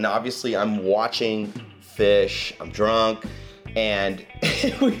adrenaline, and obviously I'm watching fish. I'm drunk. And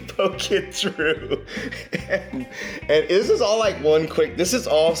we poke it through, and this is all like this is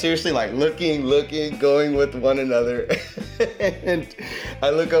all seriously like looking, going with one another. And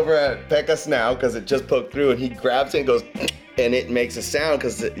I look over at Pecos now because it just poked through, and he grabs it and goes, and it makes a sound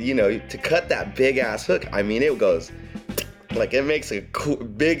because, you know, to cut that big ass hook, I mean, it goes, like it makes a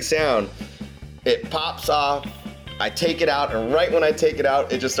big sound. It pops off. I take it out, and right when I take it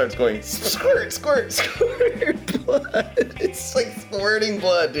out, it just starts going squirt, squirt, squirt, blood. It's like squirting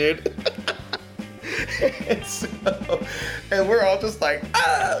blood, dude. And we're all just like,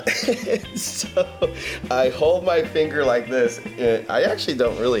 ah! So I hold my finger like this. I actually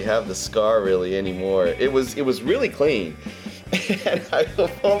don't really have the scar really anymore. It was really clean. And I'm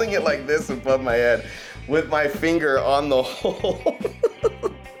holding it like this above my head with my finger on the hole.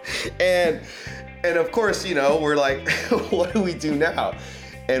 And of course, you know, we're like, what do we do now?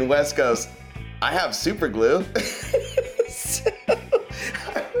 And Wes goes, I have super glue. So,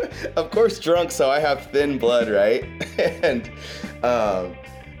 of course, drunk, so I have thin blood, right? And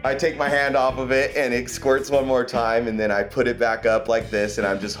I take my hand off of it, and it squirts one more time, and then I put it back up like this, and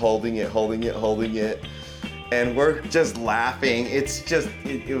I'm just holding it. And we're just laughing. It's just,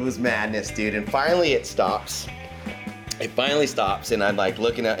 it was madness, dude. And finally it stops. It finally stops, and I'm like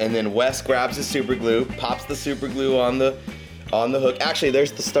looking at, and then Wes grabs the super glue, pops the super glue on the hook. Actually,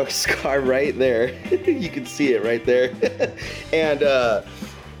 there's the scar right there. You can see it right there. And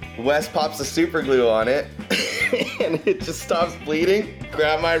Wes pops the super glue on it, and it just stops bleeding.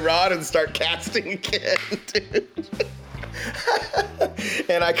 Grab my rod and start casting again, dude.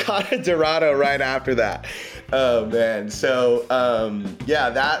 And I caught a Dorado right after that. Oh man, so yeah,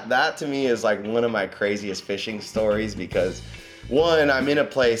 that to me is like one of my craziest fishing stories because one, I'm in a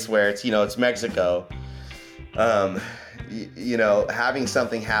place where it's, you know, it's Mexico. You know, having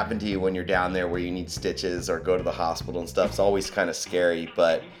something happen to you when you're down there where you need stitches or go to the hospital and stuff is always kind of scary,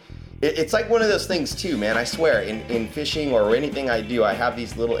 but it's like one of those things too, man. I swear, in fishing or anything I do, I have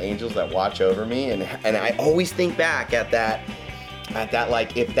these little angels that watch over me, and I always think back at that,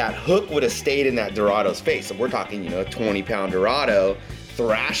 like, if that hook would have stayed in that Dorado's face, and we're talking, you know, 20-pound Dorado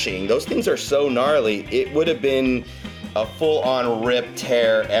thrashing, those things are so gnarly, it would have been a full-on rip,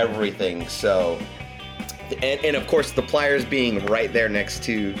 tear, everything. So, and of course the pliers being right there next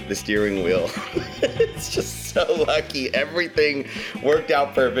to the steering wheel. It's just so lucky. Everything worked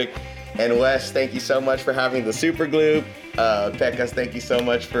out perfect. And Wes, thank you so much for having the super glue. Pekkas, thank you so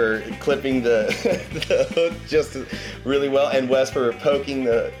much for clipping the hook just really well. And Wes for poking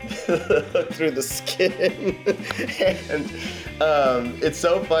the hook through the skin. And it's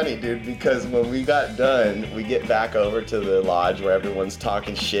so funny, dude, because when we got done, we get back over to the lodge where everyone's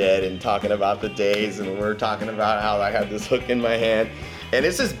talking shit and talking about the days. And we're talking about how I had this hook in my hand. And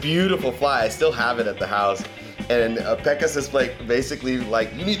it's this beautiful fly. I still have it at the house. And Pekkas is like, basically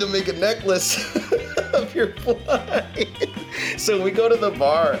like, you need to make a necklace of your fly. So we go to the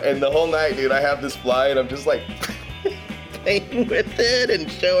bar, and the whole night, dude, I have this fly, and I'm just like playing with it and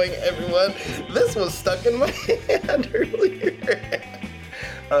showing everyone. This was stuck in my hand earlier.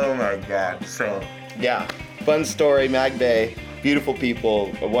 Oh my God. So yeah, fun story, Mag Bay, beautiful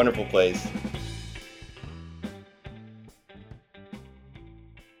people, a wonderful place.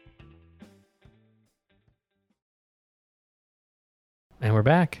 And we're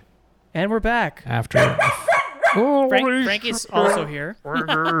back And we're back. after. Frankie's also here.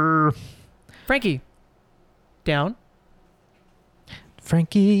 Frankie, down.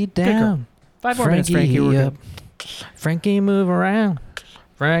 Frankie down. 5 more minutes, Frankie. We're up. good. Frankie move around.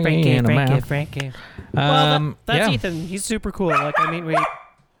 Frankie in the mouth. Frankie. Well, that's yeah. Ethan. He's super cool. Like, I mean,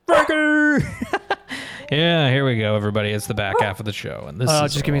 Frankie. Yeah, here we go, everybody. It's the back half of the show, and this.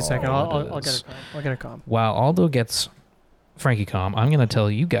 Is just give me a second. all I'll it get is. it calm. I'll get it calm. While Aldo gets Frankie calm, I'm going to tell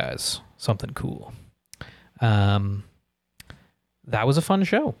you guys something cool. That was a fun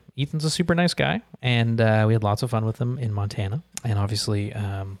show. Ethan's a super nice guy, and we had lots of fun with him in Montana, and obviously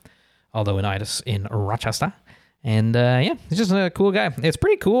Aldo and Idis in Rochester. And yeah, he's just a cool guy. It's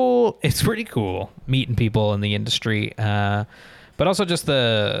pretty cool. It's pretty cool meeting people in the industry. But also just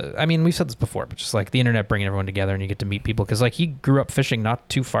I mean, we've said this before, but just like the internet bringing everyone together and you get to meet people. Because like he grew up fishing not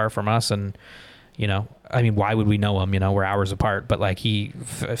too far from us. And, you know, I mean, why would we know him? You know, we're hours apart. But like he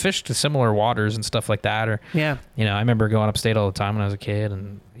fished similar waters and stuff like that. Or, Yeah. you know, I remember going upstate all the time when I was a kid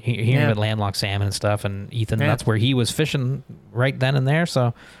and hearing about landlocked salmon and stuff. And Ethan, that's where he was fishing right then and there.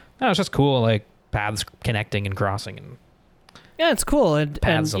 So, no, it's just cool, like paths connecting and crossing and Yeah, it's cool. And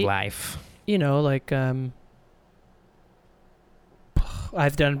paths of life. You know, like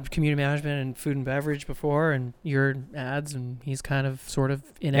I've done community management and food and beverage before, and you're in ads, and he's kind of sort of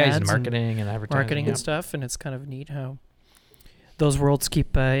in ads, he's in marketing and advertising, and stuff, and it's kind of neat how those worlds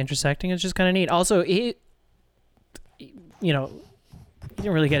keep intersecting. It's just kind of neat. Also, you know, he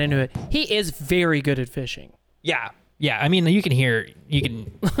didn't really get into it. He is very good at fishing. Yeah. I mean, you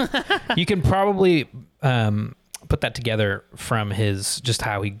can probably put that together from his just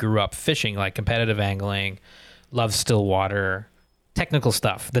how he grew up fishing, like competitive angling, loves still water, technical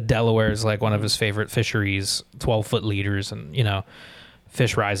stuff. The Delaware is like one of his favorite fisheries, 12-foot leaders, and you know,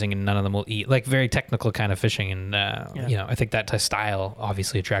 fish rising and none of them will eat. Like very technical kind of fishing, and you know, I think that style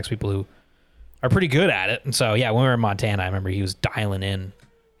obviously attracts people who are pretty good at it. And so yeah, when we were in Montana, I remember he was dialing in.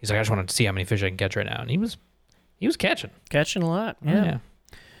 He's like, I just wanted to see how many fish I can catch right now, and he was catching a lot. Yeah.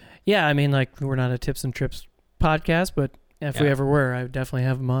 Yeah, I mean, like, we're not a tips and trips podcast, but if we ever were, I would definitely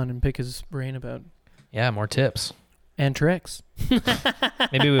have him on and pick his brain about more tips and tricks.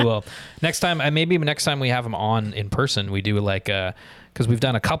 Maybe we will next time. Maybe next time we have him on in person, we do like because we've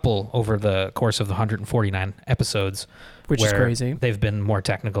done a couple over the course of the 149 episodes, which is crazy. They've been more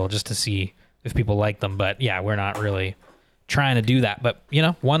technical just to see if people like them. But yeah, we're not really trying to do that. But you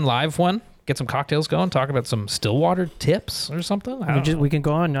know, one live one. Get some cocktails going. Talk about some Stillwater tips or something. We can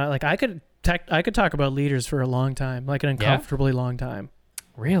go on. Like I could talk about leaders for a long time, like an uncomfortably long time.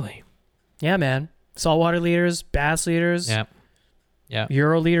 Really? Yeah, man. Saltwater leaders, bass leaders. Yeah.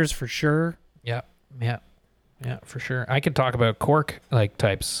 Euro leaders for sure. Yeah, for sure. I could talk about cork like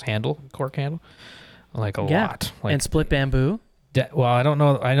types cork handle, like a lot. Like, and split bamboo. Well, I don't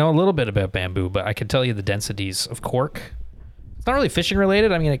know. I know a little bit about bamboo, but I can tell you the densities of cork. It's not really fishing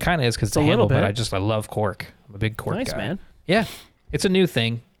related. I mean, it kind of is because it's a handle, but I love cork. I'm a big cork guy. Nice, man. Yeah. It's a new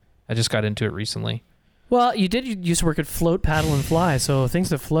thing. I just got into it recently. Well, you used to work at Float, Paddle, and Fly, so things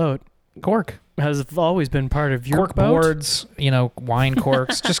that float. Cork has always been part of your cork boat. Boards, you know, wine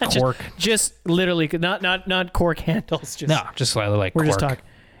corks, just cork. Just literally, not cork handles. Just like we're cork. just talking.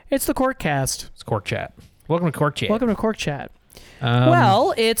 It's the Cork Cast. It's Cork Chat. Welcome to Cork Chat. Welcome to Cork Chat.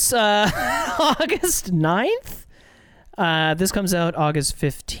 Well, it's August 9th. This comes out August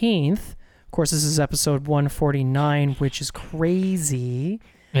 15th. Of course, this is episode 149, which is crazy.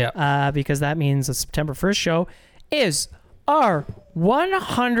 Yeah. Because that means the September 1st show is our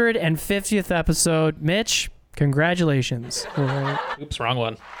 150th episode. Mitch, Congratulations. Oops, wrong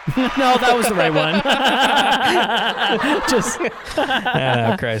one. No, that was the right one. Just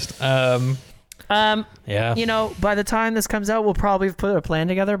Oh, Christ. Yeah. You know, by the time this comes out, we'll probably put a plan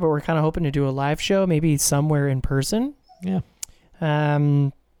together, but we're kind of hoping to do a live show, maybe somewhere in person. Yeah. Yeah,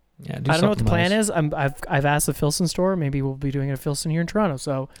 do I don't know what the something plan nice. is. I've asked the Filson store. Maybe we'll be doing it at Filson here in Toronto.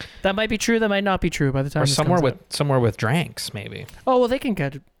 So that might be true. That might not be true by the time. Or this somewhere comes with drinks, maybe. out. Oh well, they can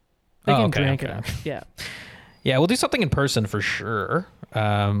get. They Oh, can okay, drink okay. it. Yeah. Yeah, we'll do something in person for sure.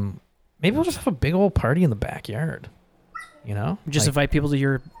 Maybe we'll just have a big old party in the backyard. You know, Just invite people to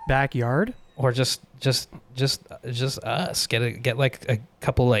your backyard. or just us get like a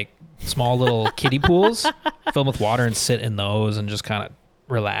couple like small little kiddie pools, fill them with water, and sit in those and just kind of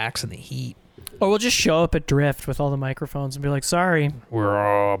relax in the heat. Or we'll just show up at Drift with all the microphones and be like, "Sorry,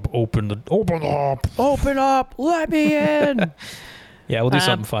 We're open up. open up, let me in." Yeah, we'll do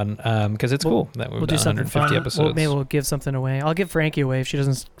something fun because it's cool that we've We'll done do something 150 fun. episodes. Maybe we'll give something away. I'll give Frankie away if she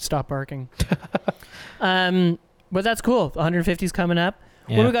doesn't stop barking. But that's cool. 150's coming up.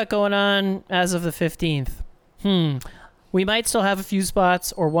 Yeah. What do we got going on as of the 15th? We might still have a few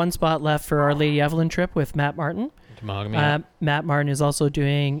spots or one spot left for our Lady Evelyn trip with Matt Martin. Matt Martin is also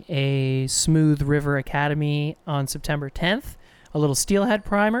doing a Smooth River Academy on September 10th, a little Steelhead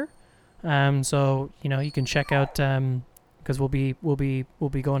primer. So you know you can check out because we'll be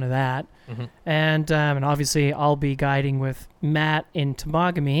going to that, and obviously I'll be guiding with Matt in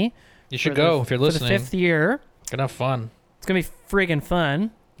Temagami. You should go if you're listening. For the 5th year. Gonna have fun. It's gonna be friggin'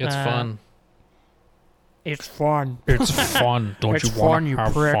 fun. It's fun. It's fun. It's fun. Don't It's you want fun, to you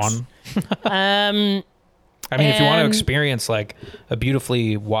have pricks. fun? I mean, if you want to And- experience like a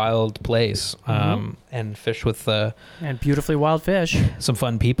beautifully wild place and fish with And beautifully wild fish. some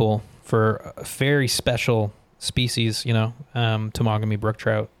fun people for a very special species, you know, Temagami brook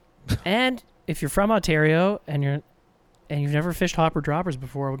trout. And if you're from Ontario and you've never fished hopper droppers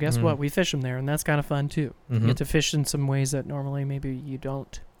before, well, guess what? We fish them there, and that's kind of fun too. You get to fish in some ways that normally maybe you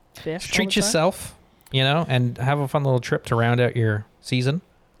don't fish. all Treat the time. yourself, you know, and have a fun little trip to round out your season.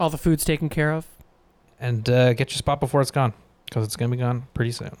 All the food's taken care of. And get your spot before it's gone, because it's going to be gone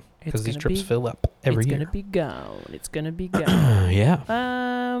pretty soon. Because these trips fill up every year. It's gonna be gone. It's gonna be gone. Yeah.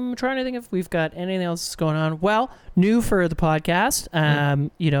 I'm trying to think if we've got anything else going on. Well, new for the podcast.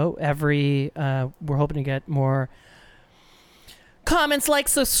 You know, we're hoping to get more comments, like,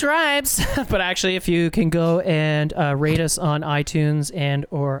 subscribes. But actually, if you can go and rate us on iTunes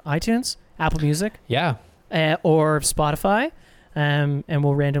or Apple Music, Yeah. or Spotify, and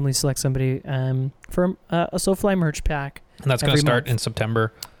we'll randomly select somebody from a SoFly merch pack. And that's going to every start month. in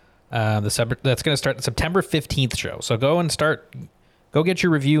September. That's going to start the September 15th show. So go get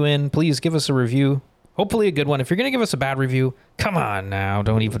your review in. Please give us a review. Hopefully a good one. If you're going to give us a bad review, come on now.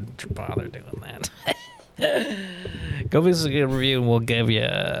 Don't even bother doing that. Go give us a good review and we'll give you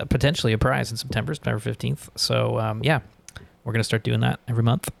potentially a prize in September 15th. So, yeah, we're going to start doing that every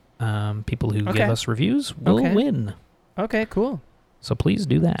month. People who give us reviews will win. Okay, cool. So please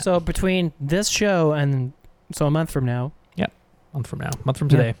do that. So between this show and a month from now, month from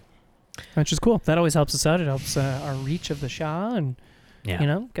today. which is cool. That always helps us out. It helps our reach of the Shah, and Yeah. you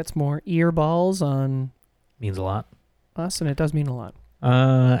know, gets more ear balls on Means a lot. us, and it does mean a lot.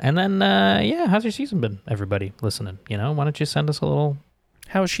 And then, how's your season been, everybody listening? You know, why don't you send us a little,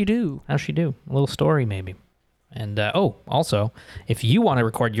 How's she do? how's she do? A little story, maybe. And, also, if you want to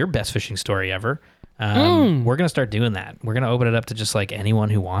record your best fishing story ever, we're going to start doing that. We're going to open it up to just like anyone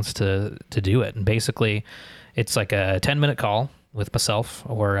who wants to do it. And basically, it's like a 10-minute call with myself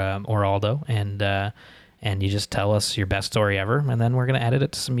or Aldo, and you just tell us your best story ever, and then we're going to edit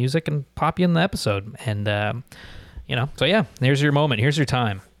it to some music and pop you in the episode. And, so yeah, there's your moment. Here's your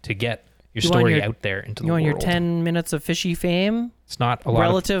time to get your story out there into the You world. want your 10 minutes of fishy fame? It's not a lot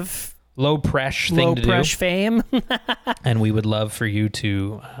Relative of low-pressure thing to do. low-pressure fame? And we would love for you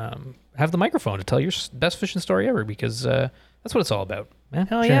to have the microphone to tell your best fishing story ever, because that's what it's all about. Yeah,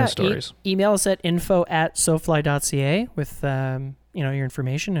 Hell sharing yeah. stories. Email us at info@sofly.ca with your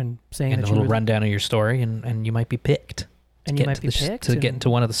information and saying And that a you little really, rundown of your story, and you might be picked. and to you get might to be the picked. to get and- into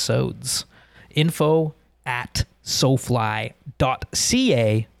one of the sods.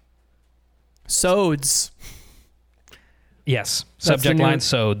 info@sofly.ca. Sods. Yes. That's the Subject new- line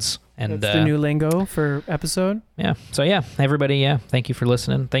sods. And That's the new lingo for episode. yeah. So yeah, everybody, thank you for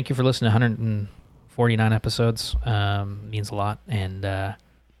listening. Thank you for listening to 149 episodes. Means a lot. And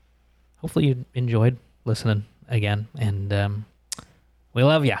hopefully you enjoyed listening again. And we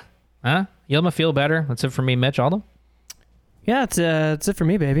love ya. Huh? You let me feel better. That's it for me, Mitch. Aldo? Yeah, it's it for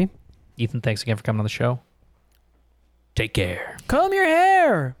me, baby. Ethan, thanks again for coming on the show. Take care. Comb your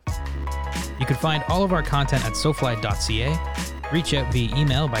hair. You can find all of our content at sofly.ca. Reach out via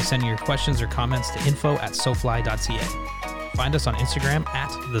email by sending your questions or comments to info@sofly.ca. Find us on Instagram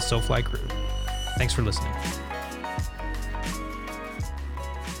 @the SoFly Crew. Thanks for listening.